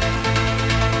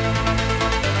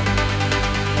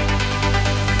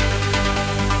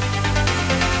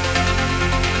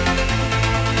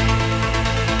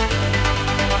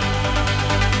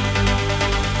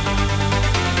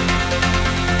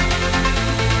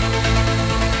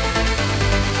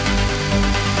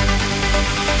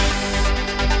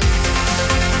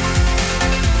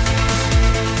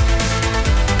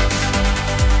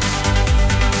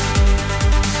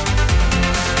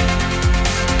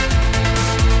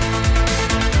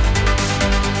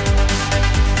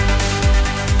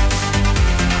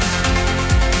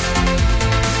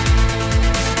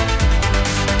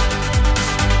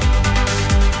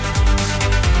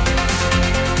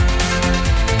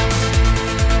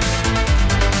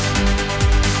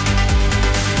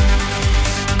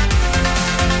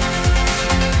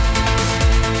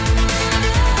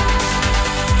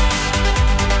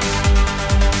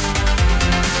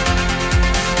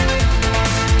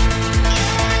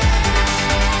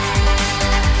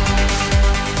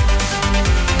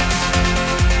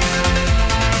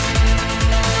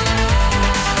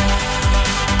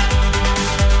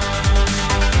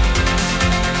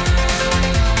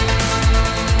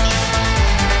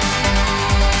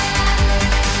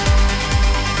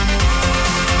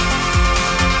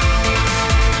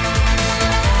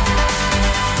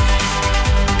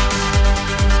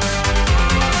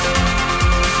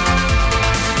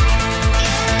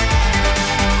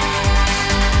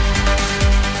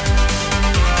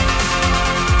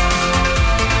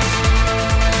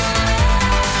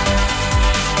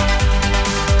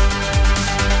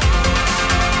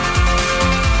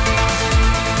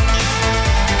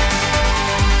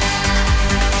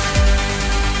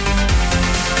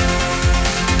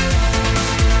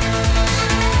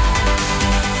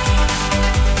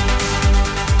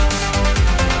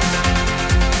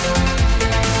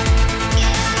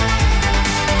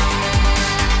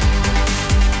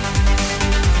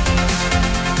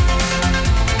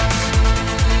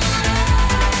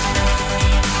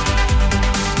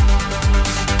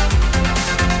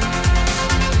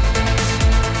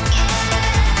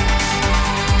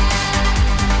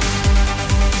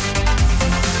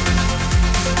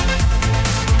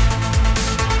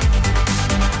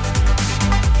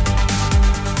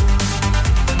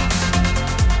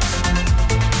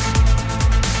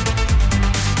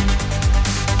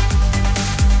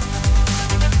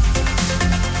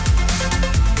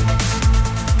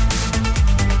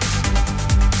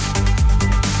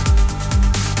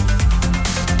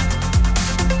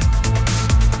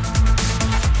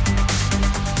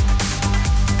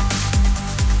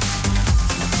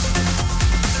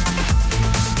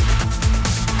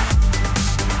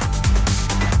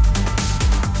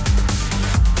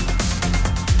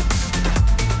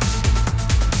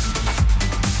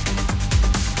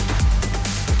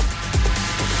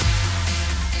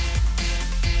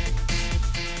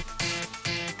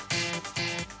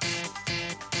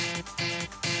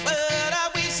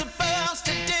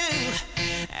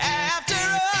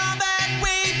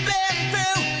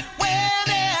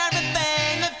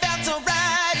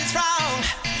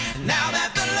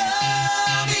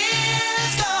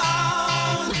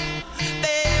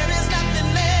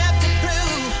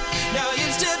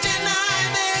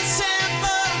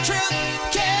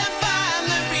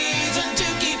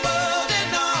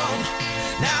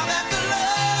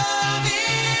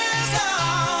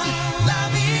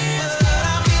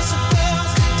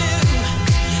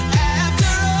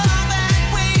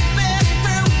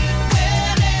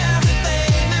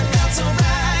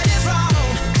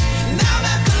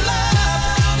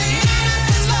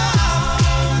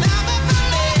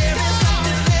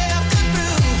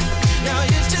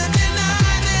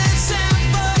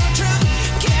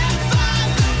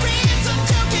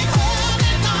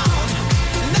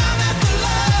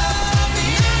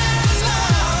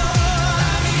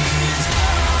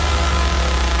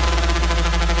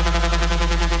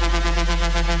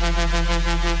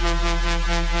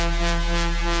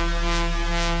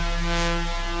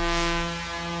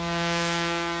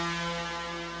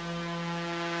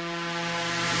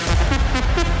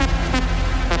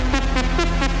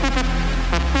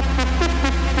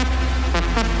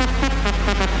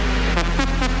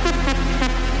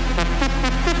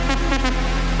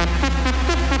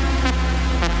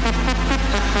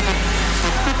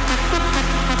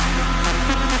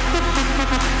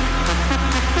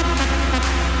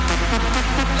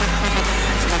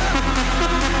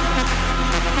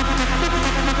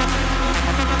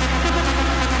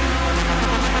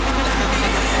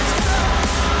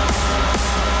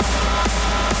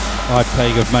 I'd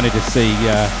pay good money to see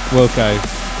Wilco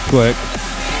twerk.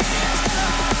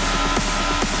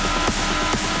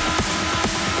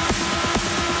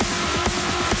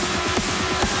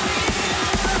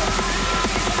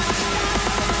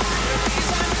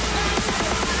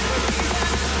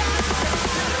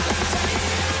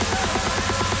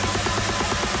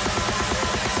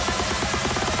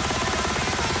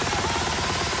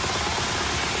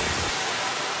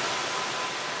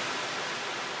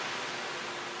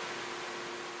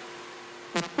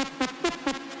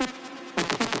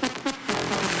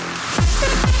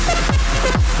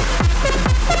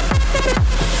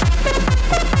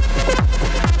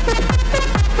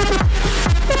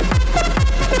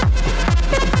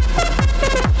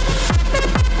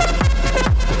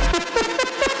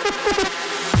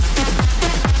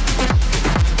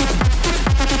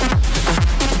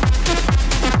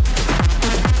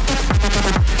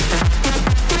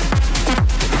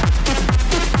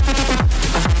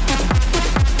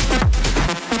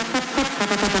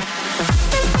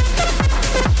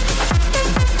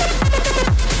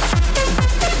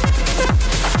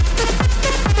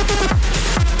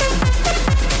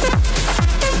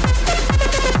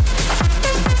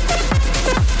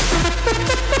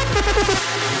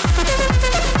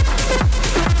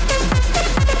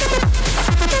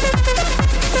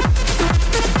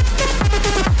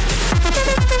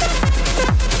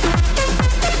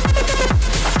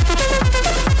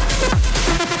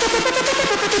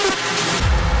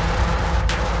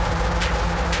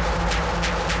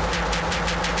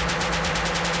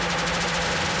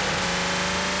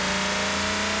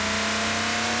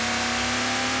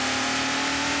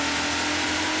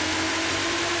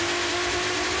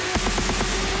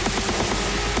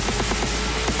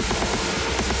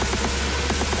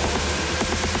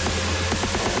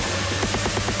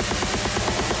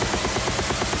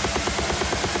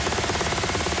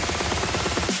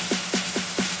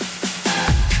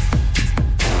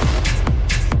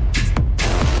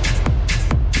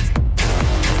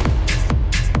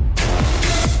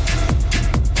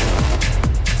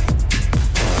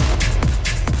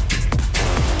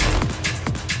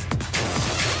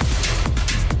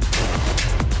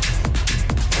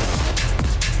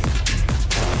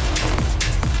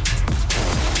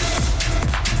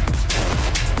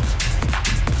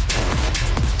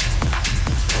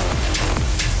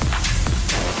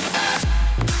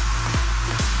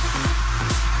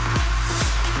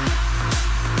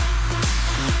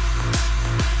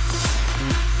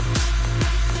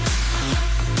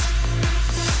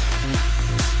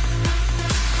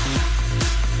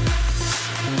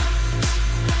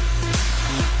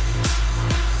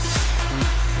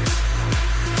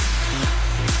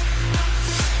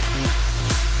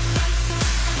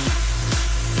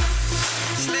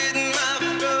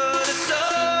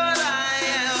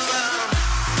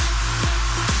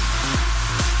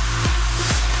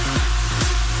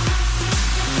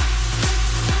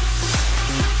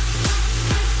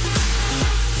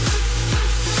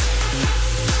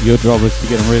 Your job is to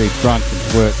get them really drunk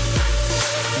and work.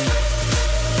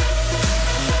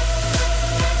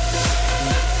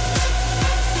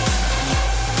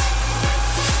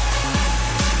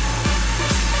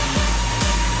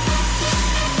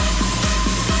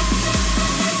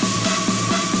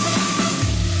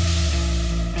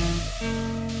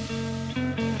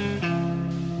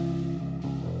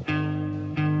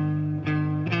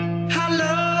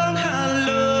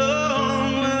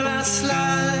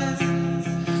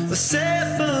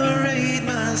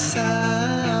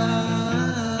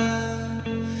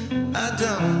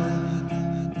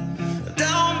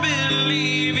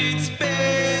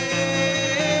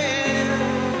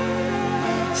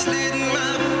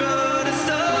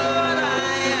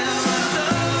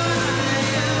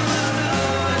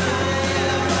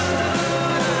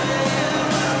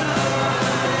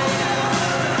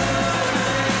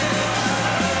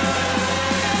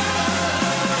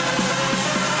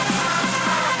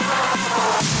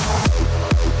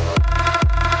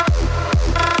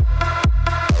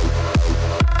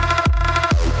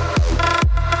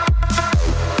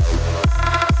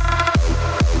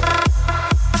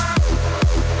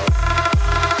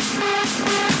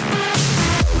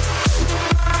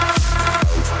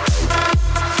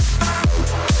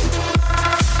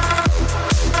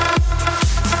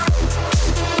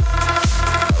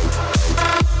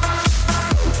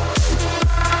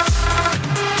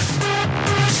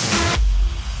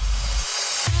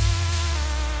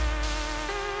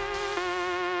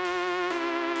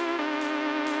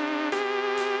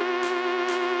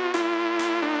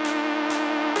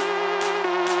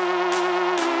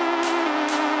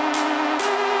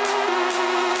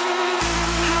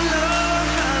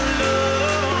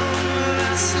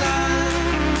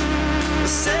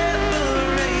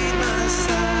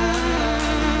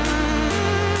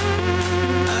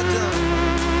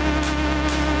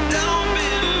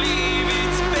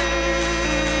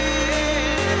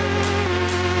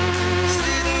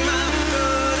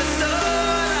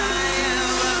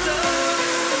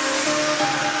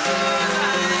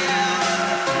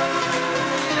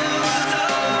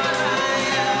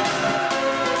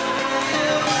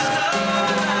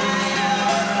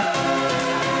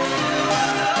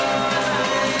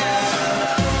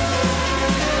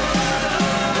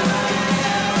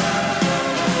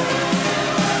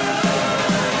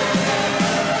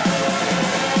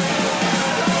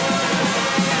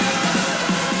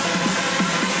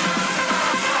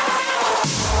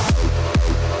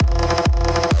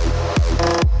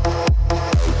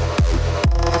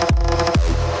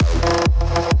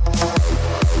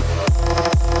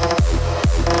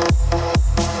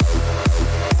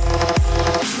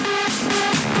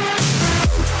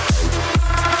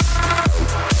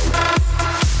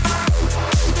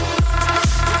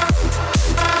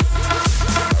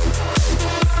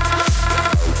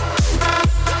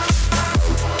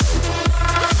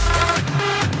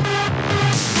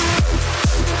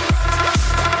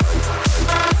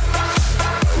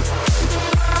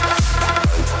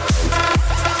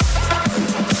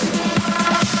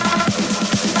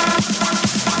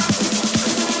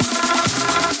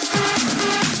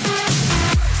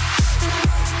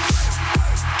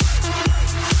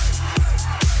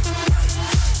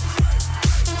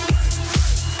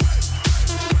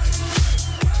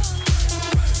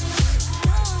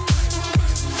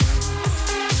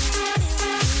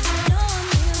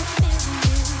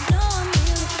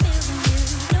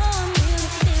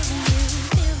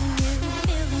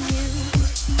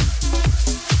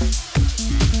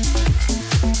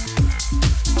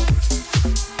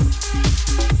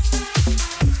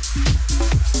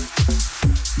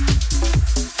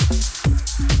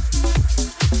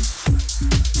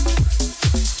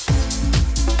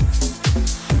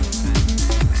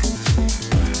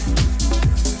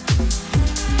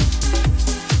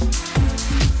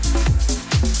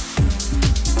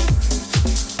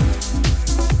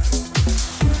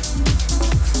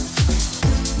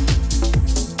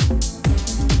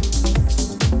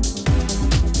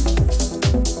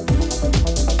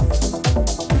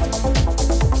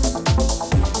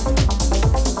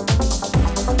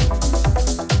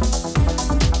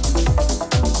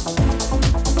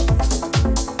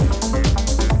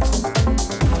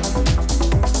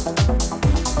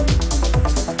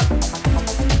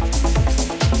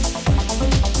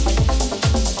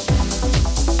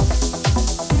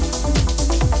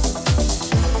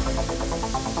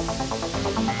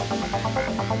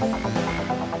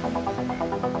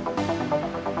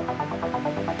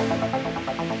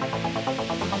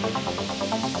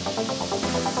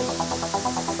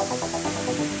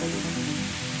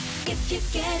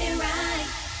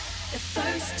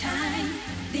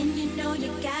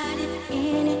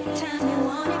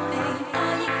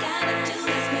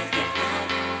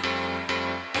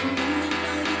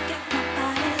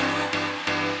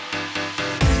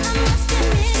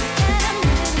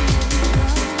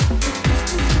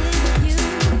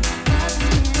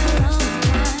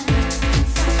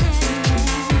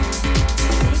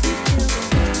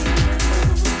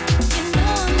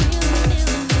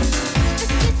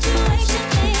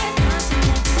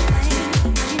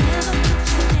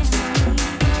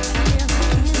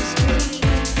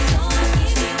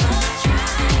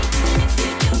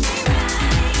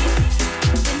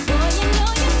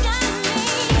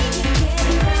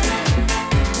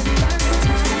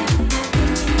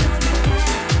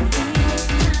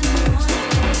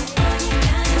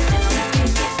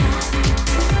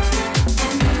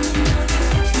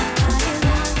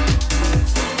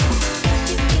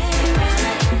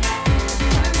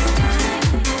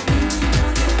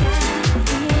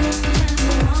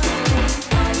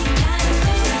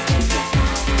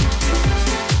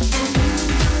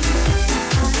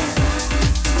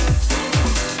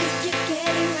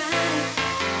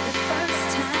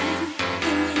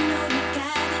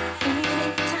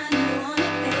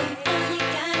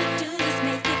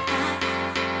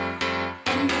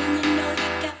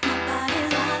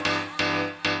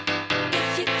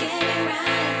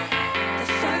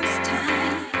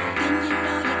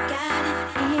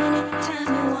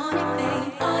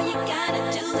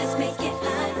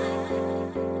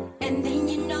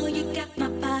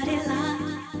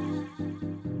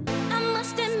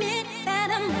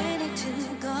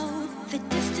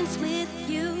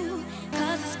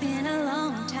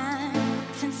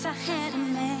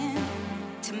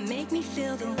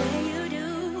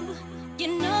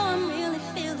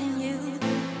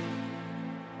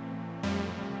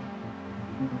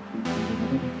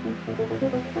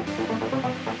 dirty.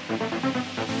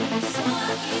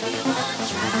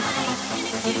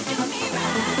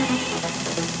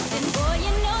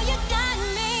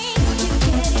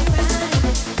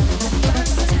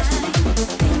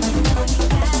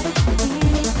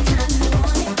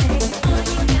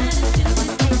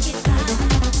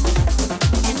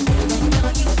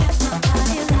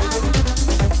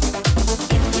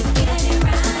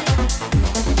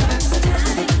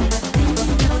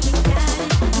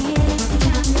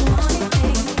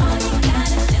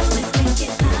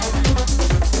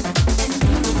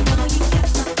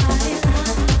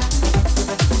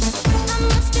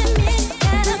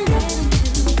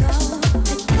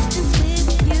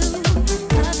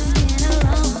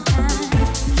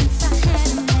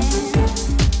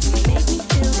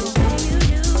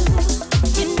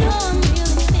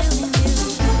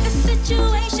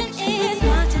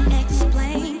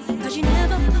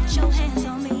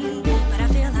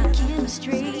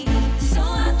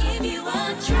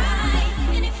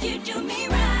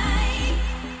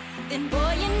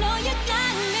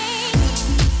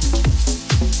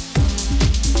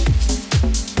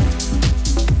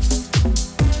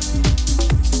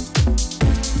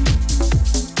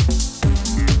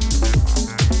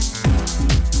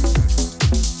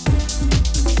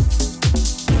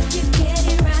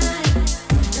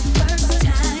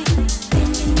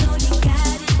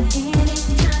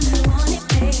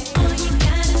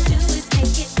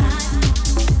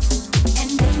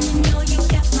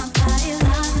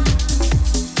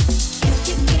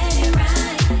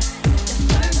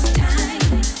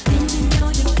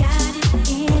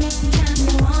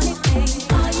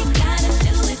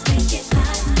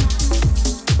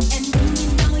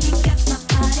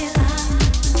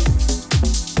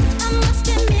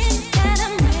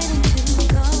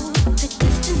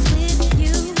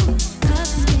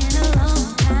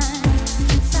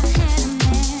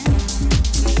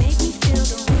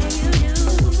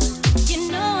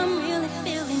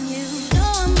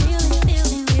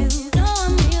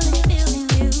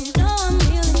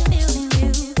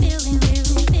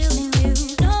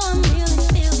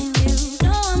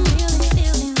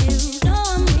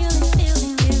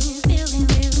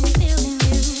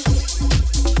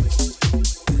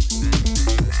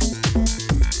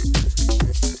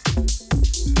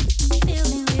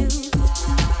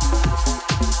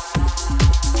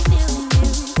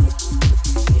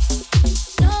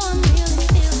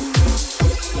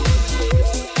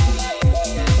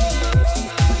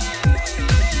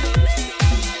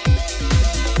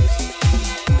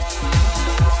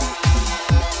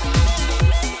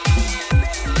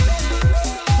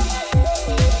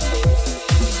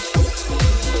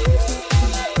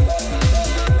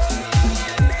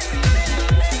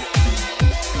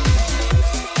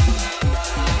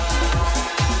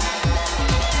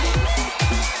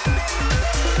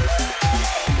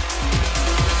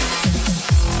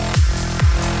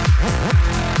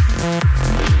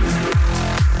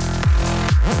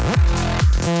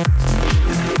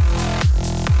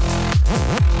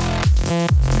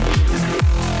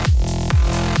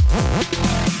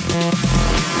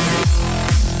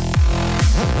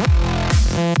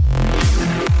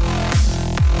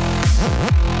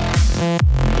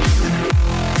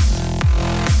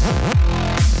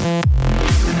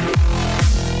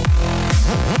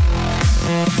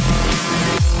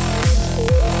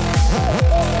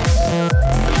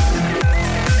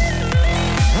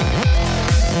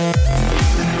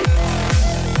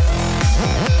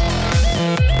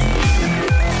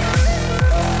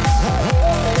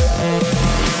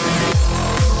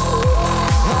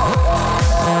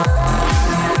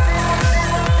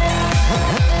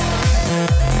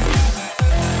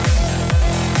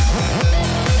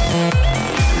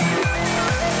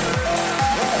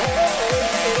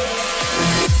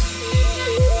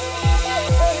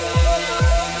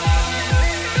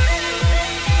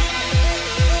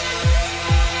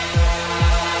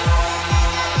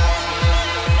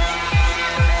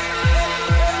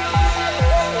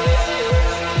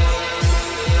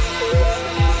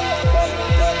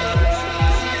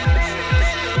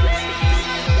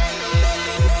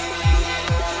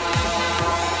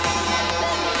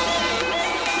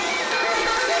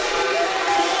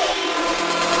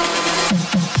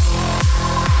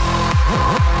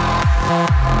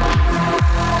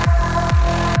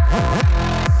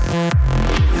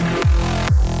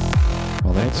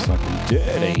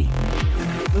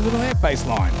 Listen to that bass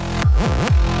line.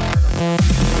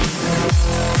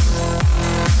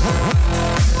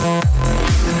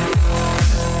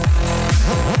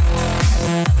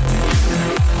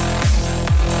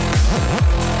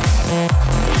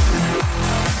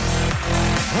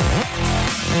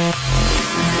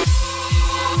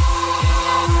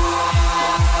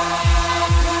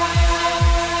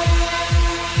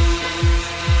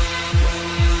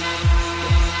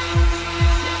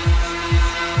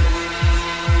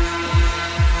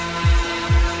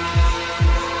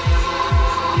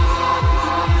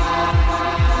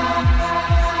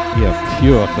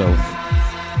 Pure filth.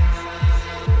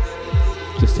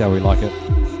 Just how we like it.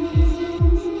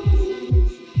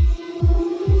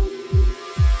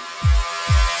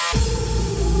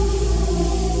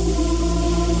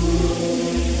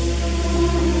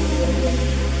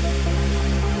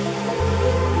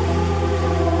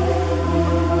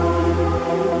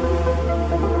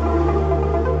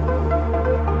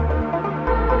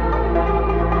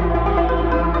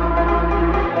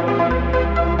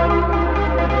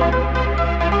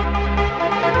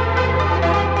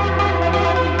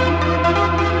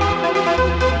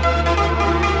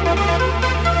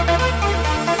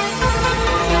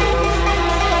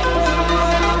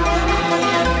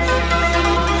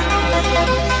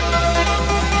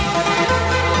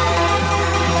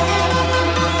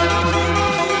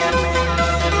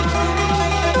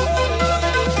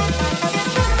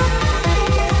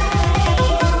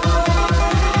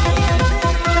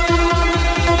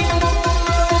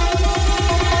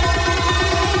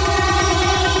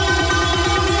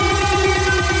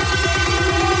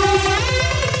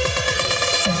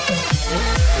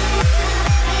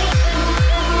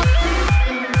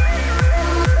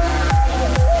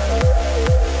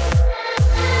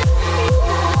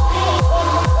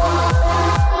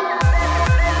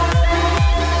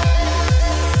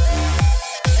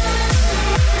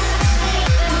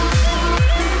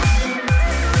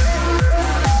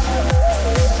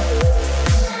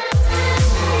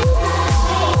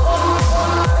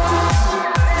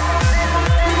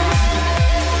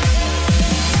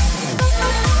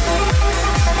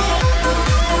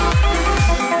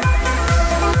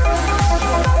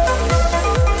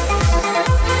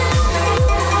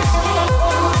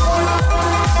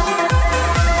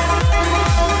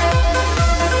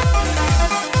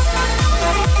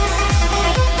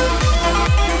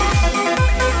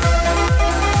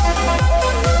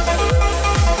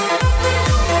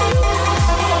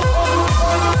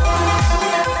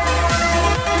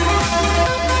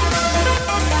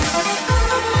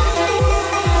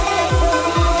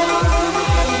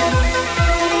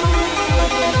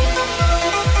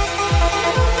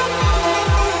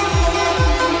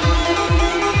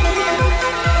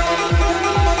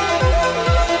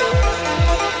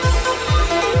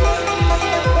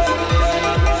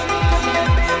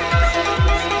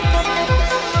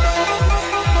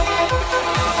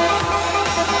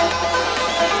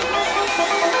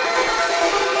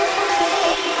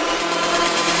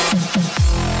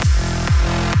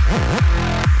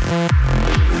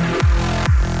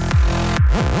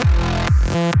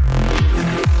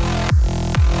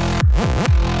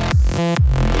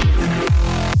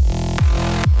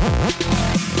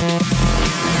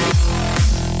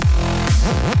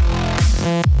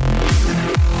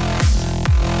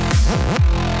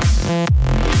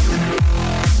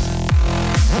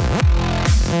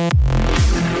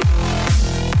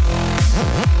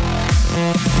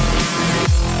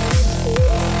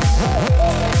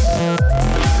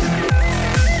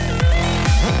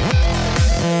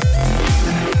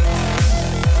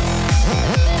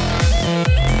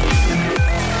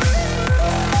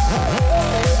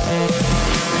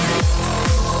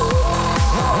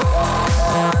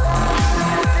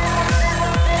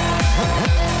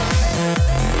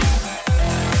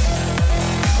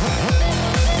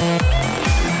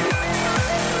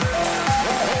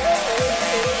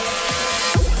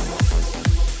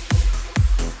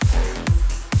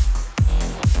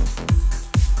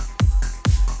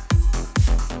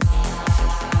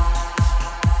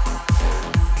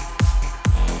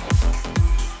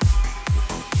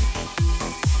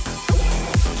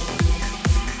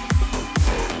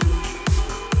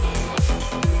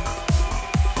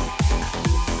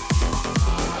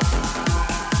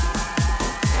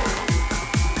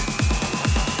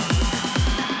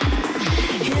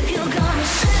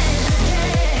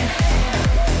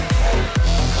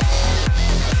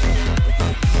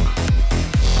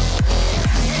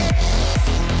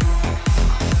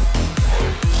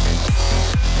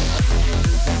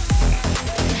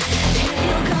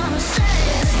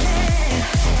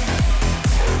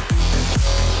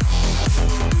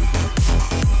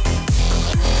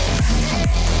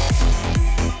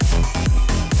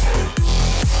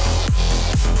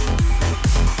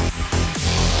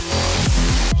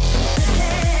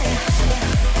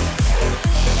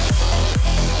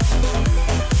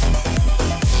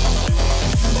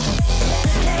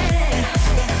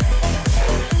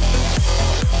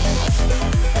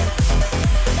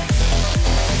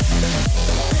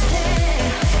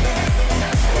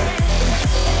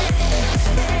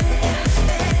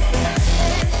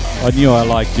 I knew I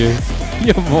liked you.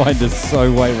 Your mind is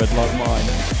so wayward like mine.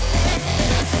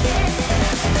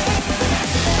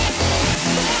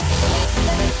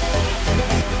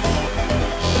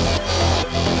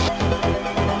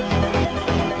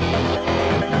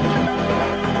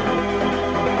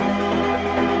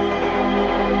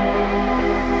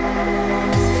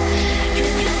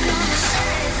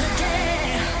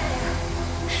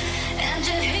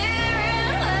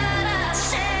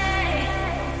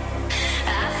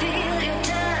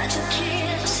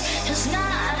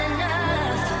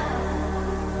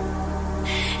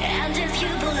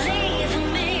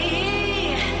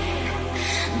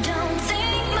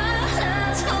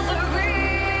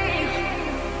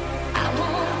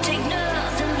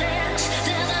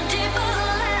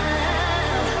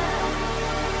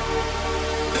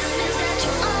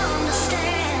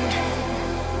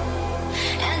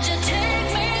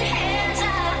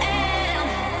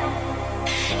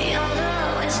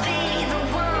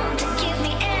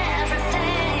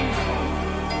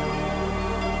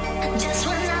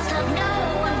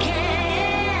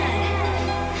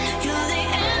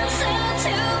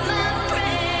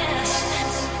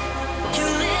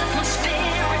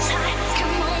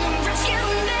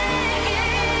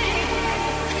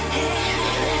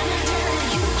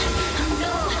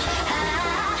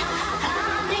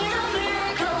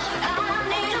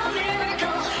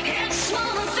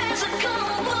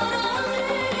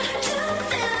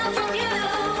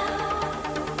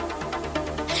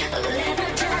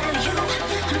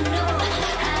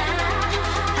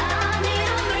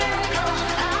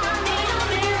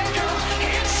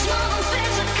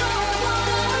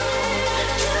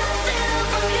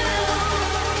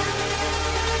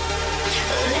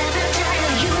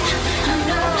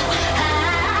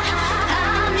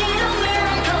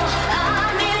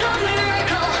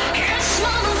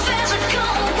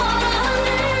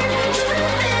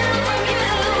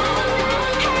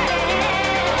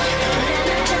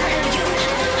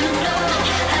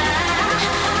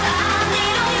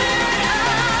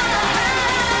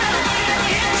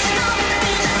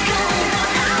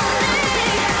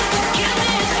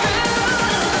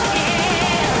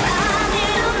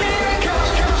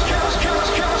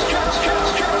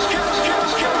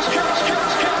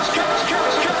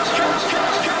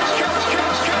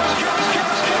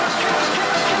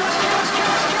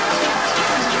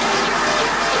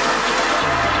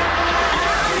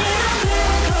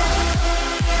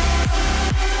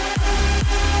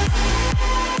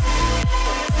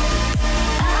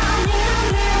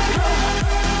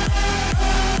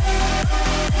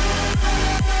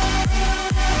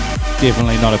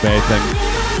 definitely not a bad thing.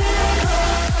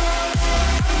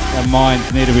 Our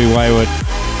minds need to be wayward.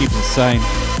 Keeps us sane.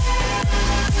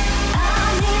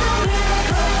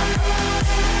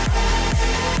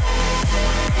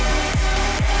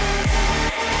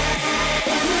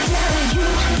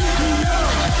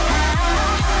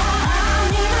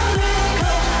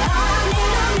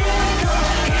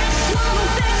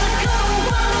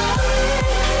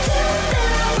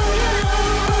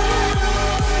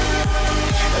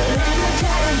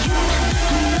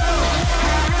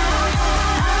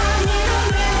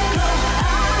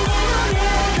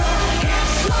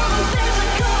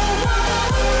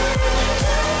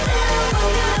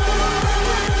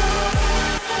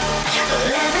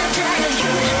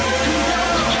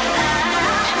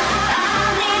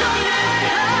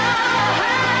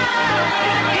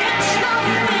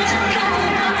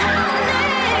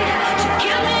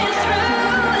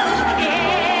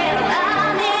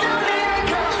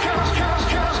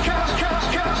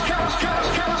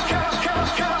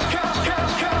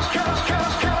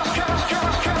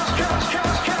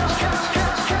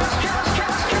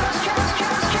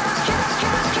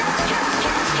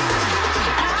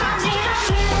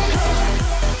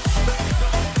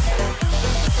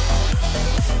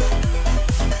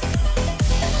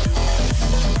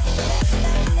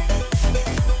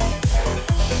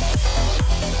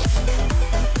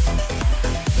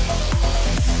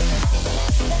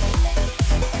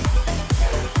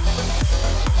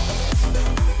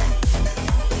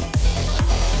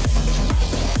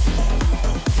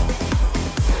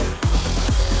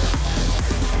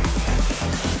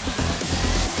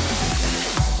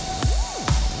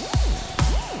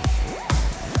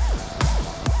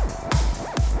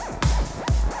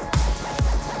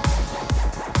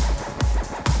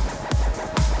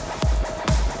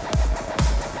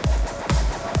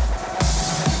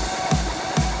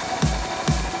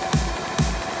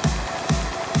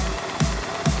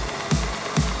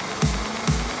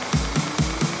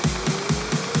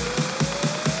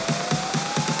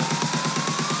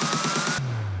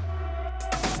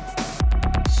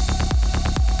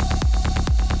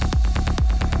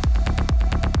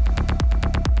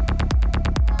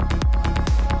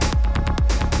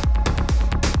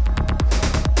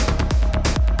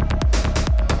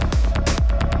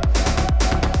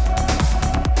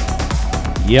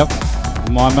 Yep,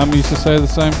 my mum used to say the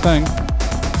same thing.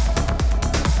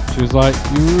 She was like,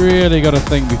 you really got to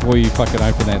think before you fucking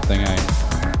open that thing, eh?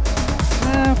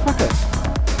 Fuck it.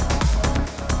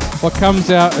 What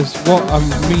comes out is what I'm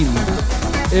meaning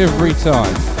every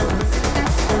time.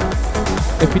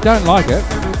 If you don't like it,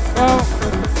 well,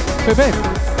 too bad.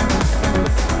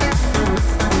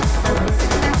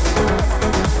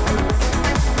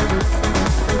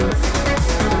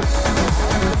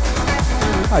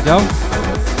 Hi, Dom.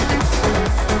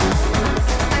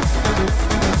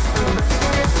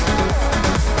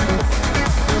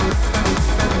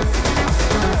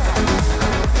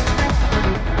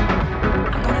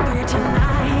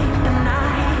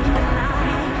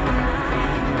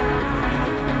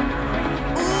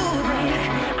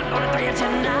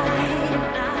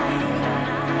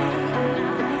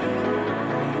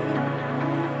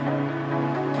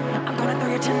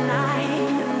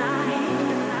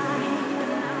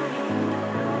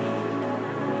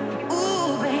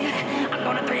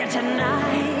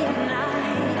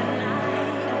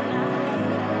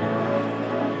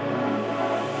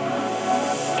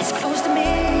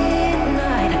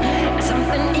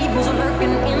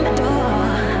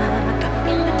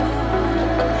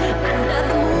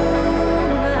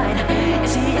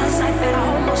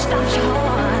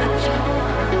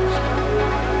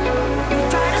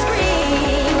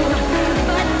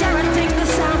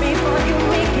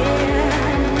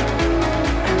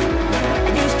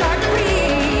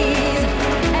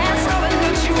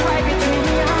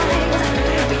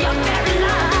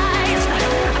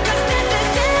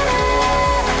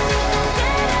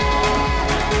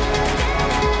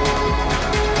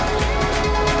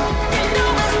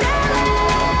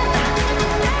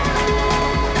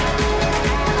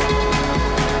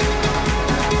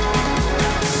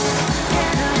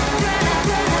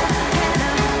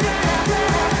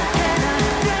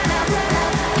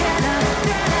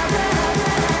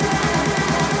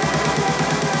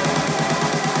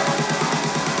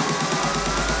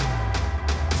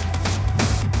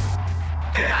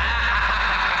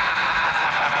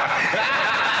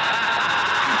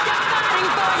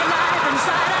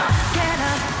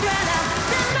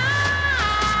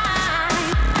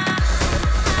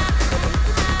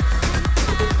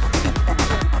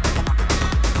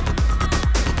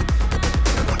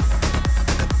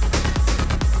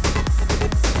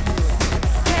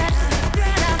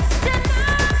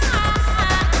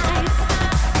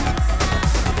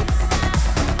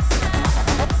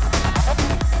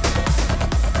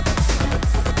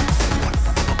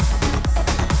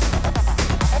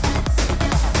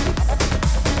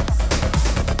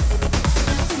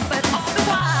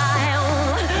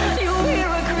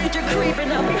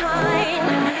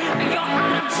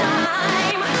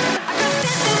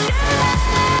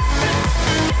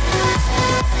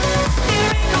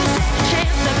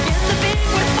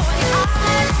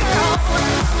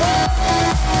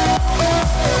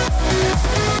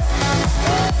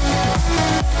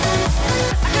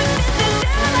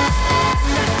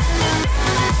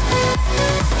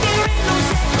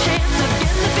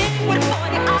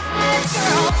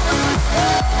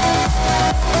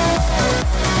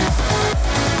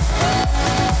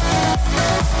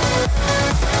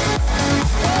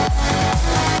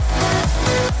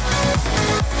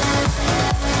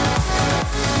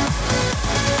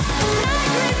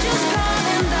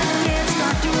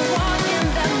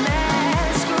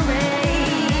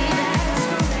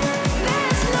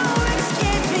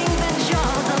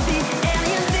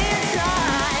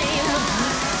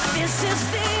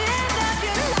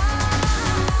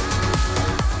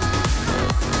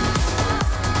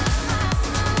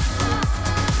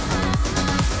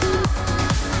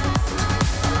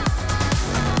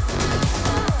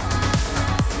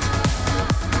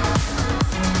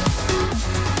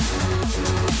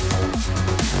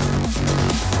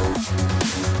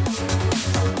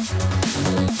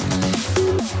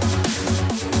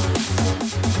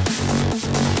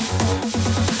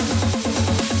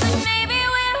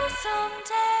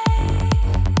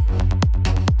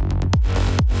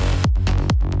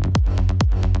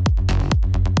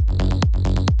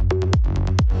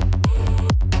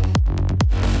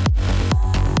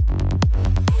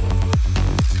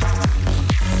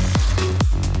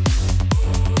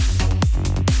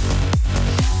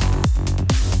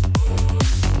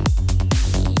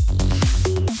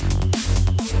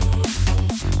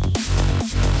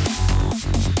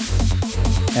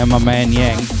 and my man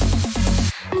Yang.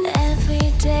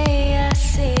 Every day I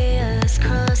see us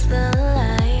cross the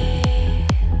line.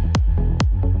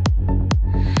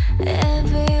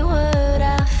 Every word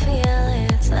I feel,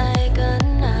 it's like a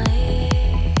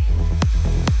knife.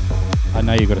 I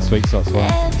know you got a sweet spot as well.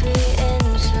 Every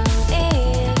inch of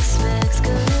me expects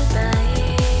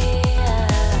goodbye.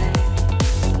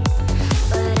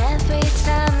 But every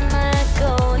time I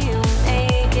go, you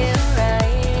make it right.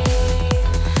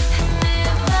 And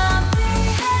if I'm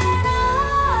being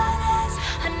honest,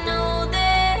 I know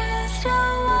that I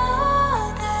still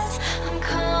want this. I'm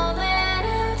calling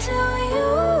out to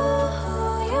you.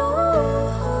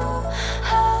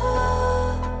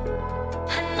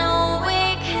 I know we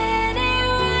can't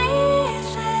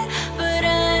erase it,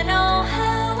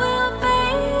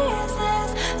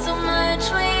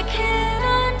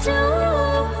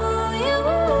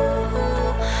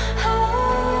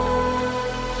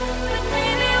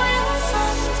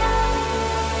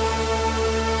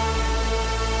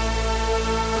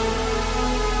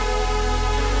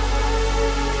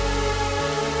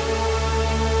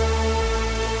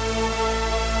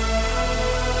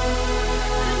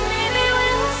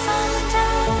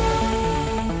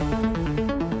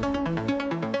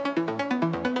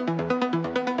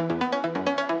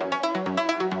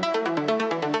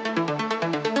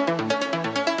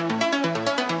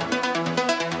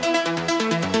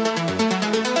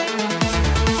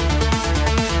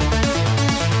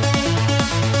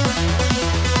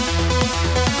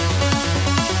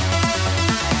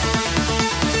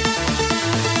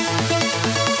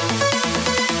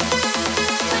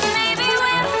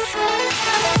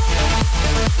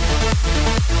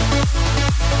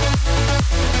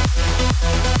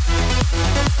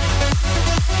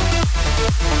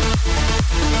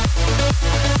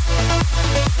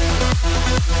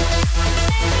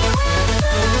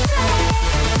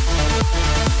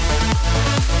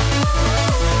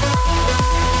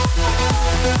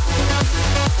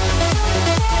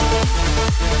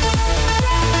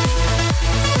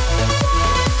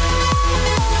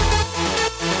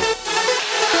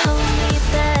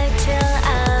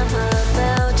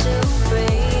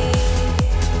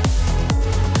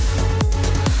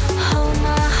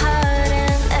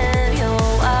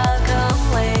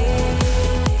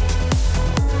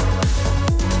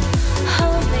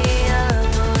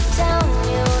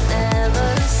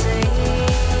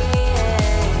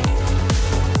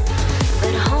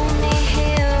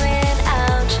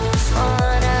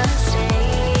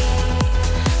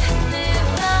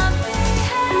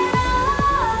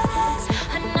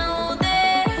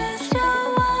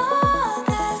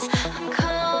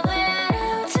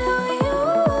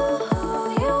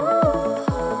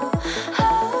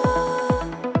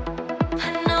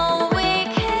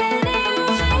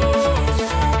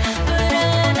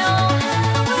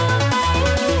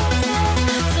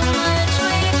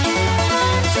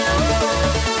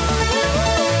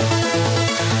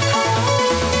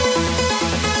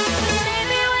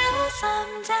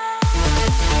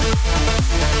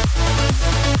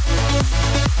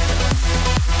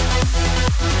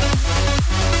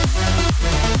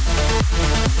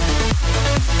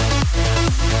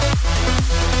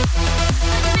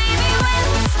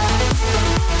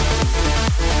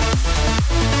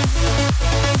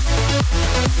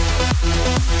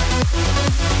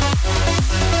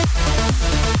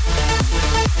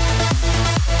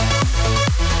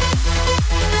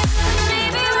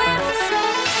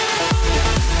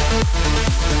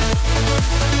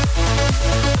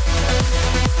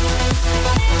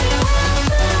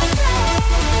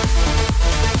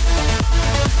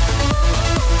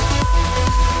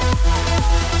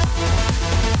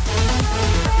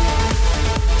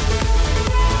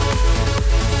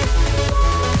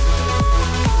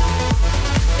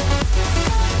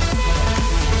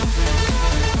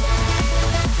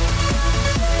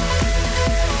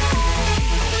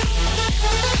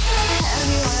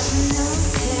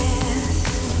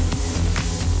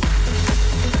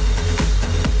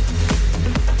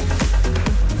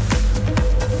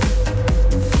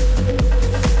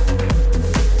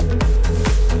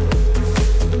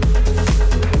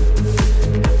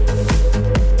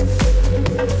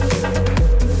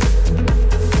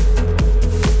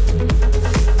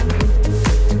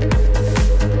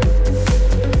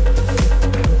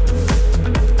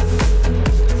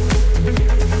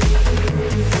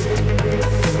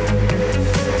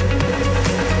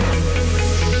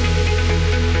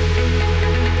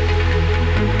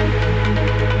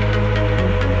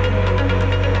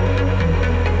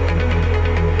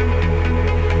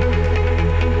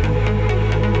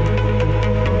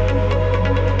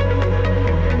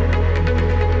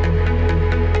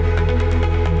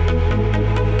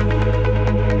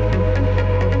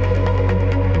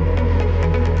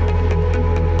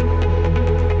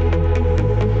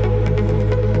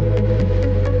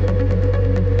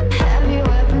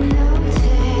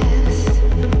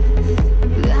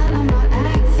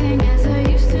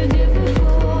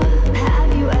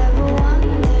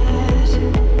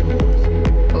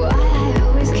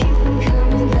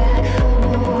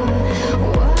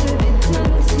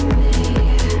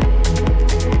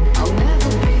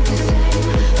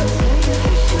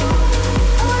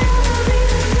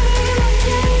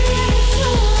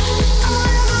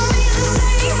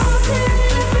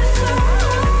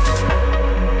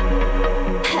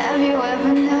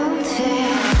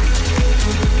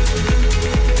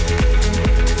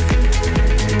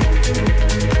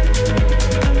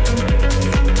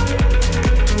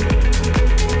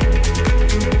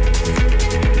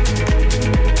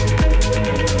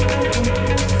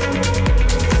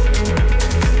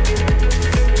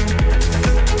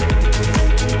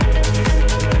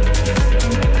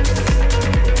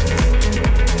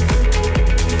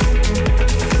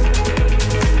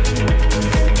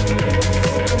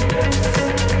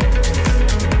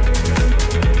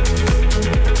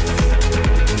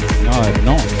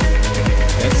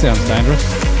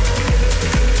 dangerous.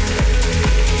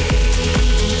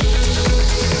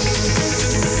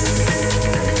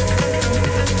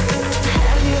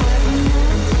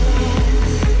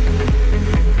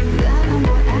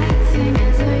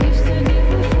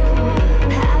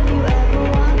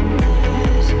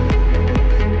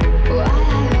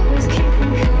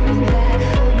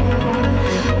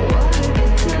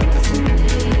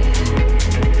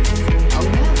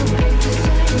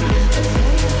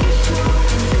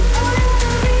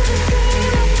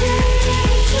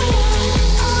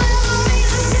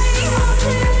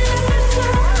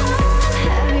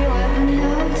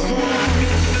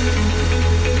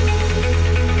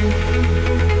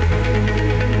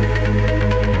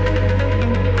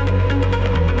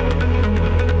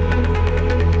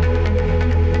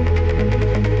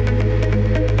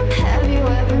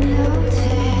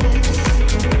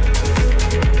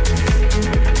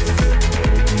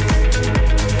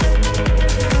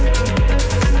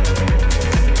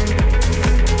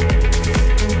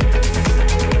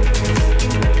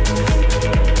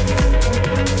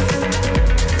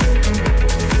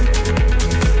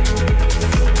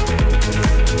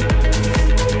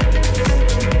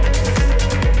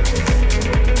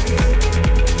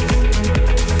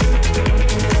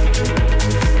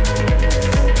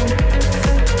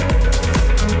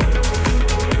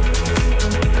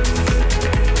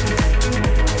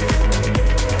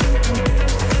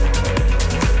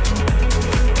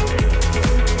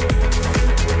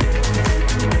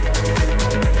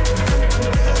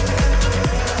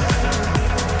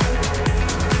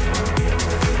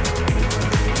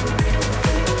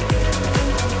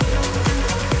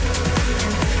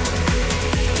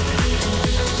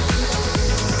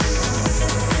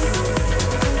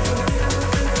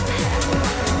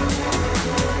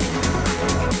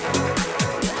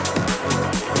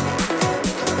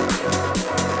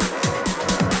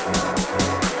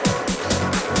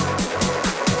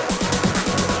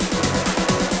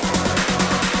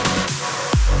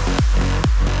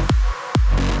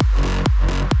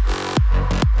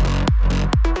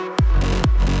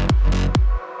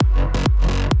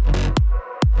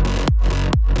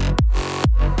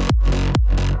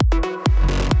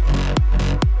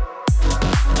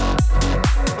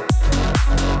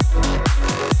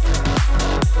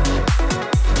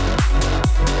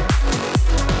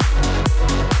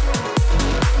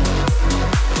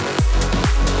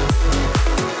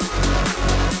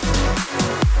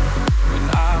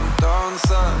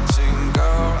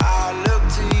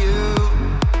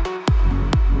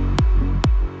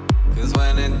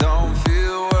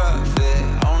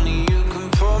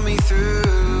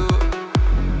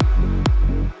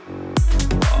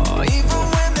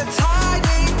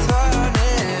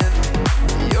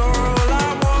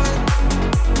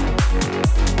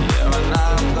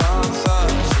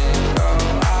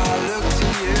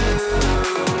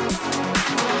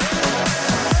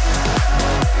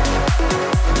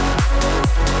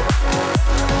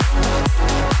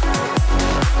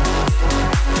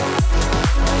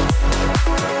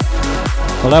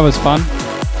 Well, that was fun.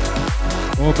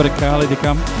 More bit of Carly to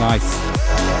come. Nice.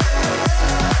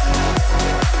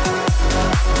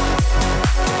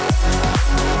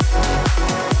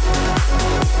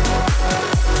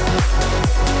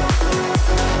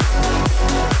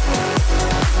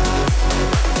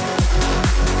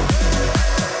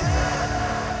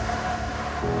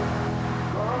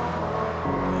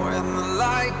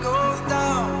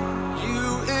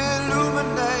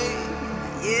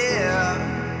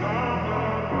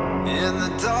 In the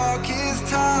darkest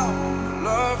time,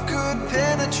 love could pay.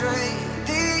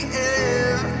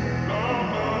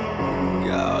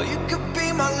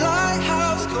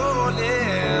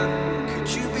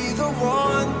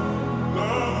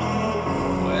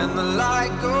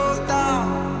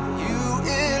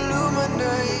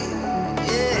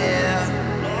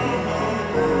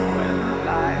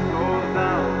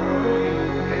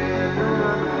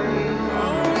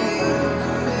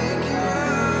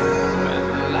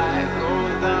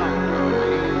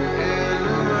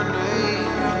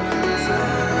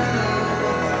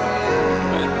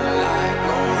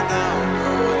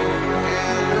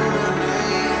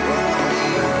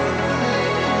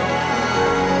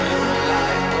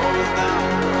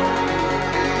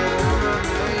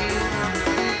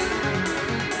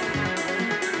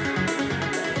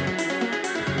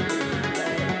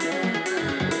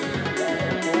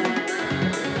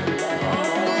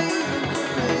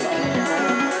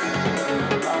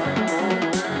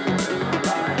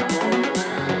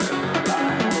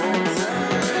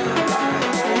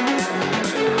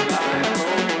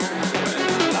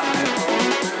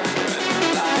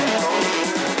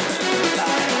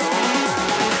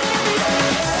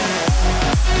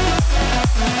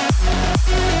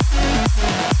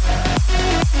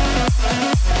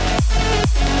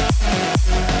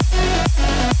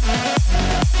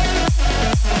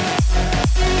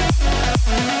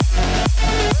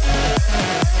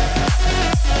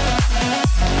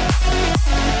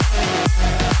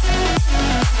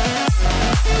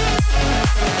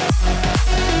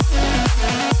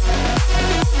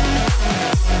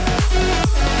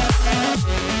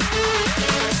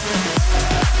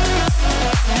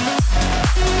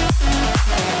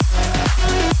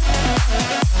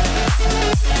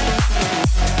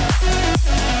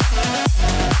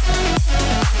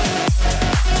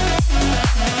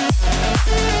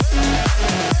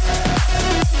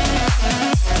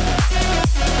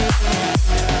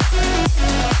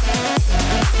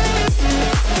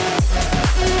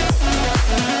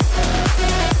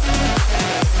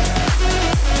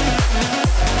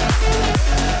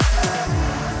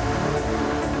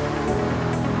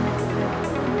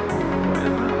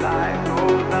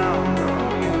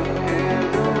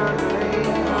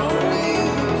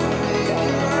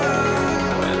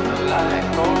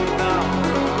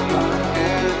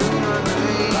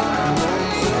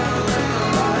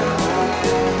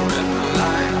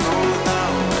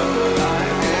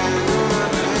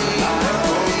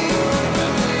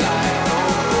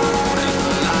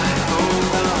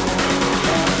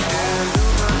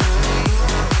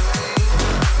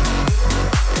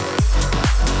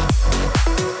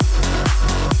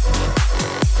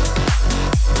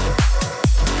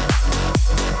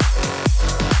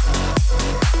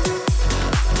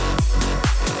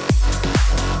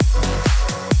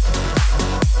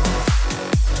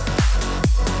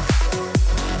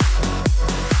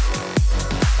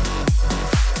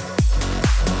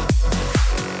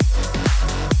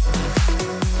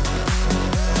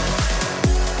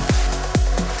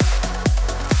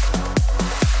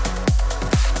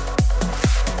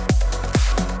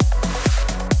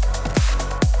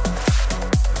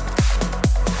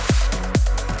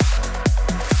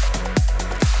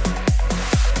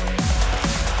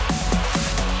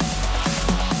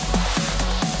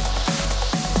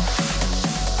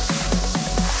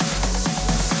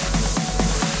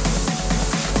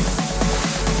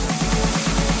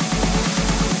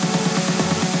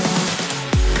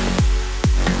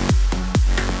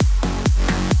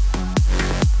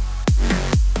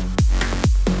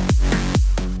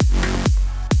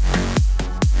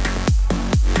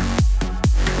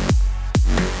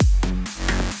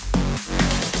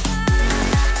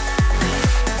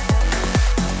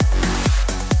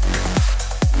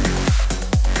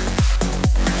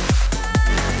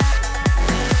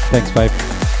 Thanks, babe.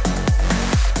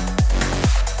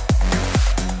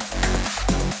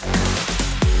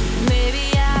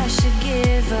 Maybe I should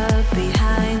give up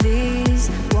behind these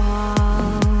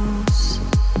walls.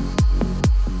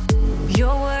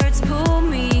 Your words pull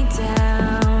me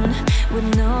down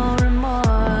with no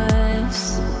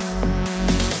remorse.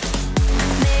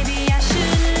 Maybe I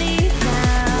should leave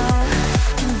now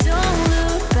and don't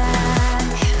look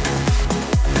back.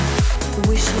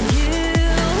 Wishing you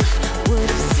would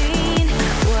have seen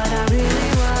what I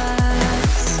really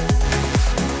was.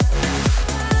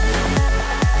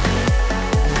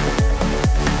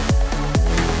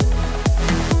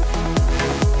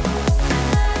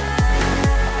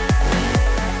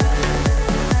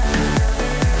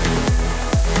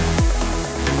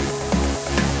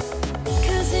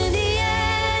 Cause in the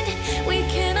end, we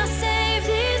cannot save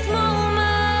these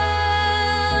moments.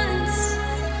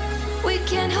 We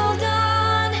can't hold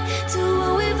on to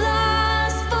what we've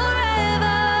lost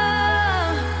forever.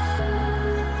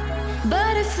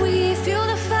 But if we feel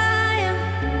the fire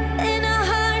in our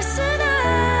hearts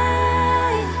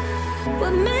tonight,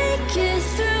 we'll make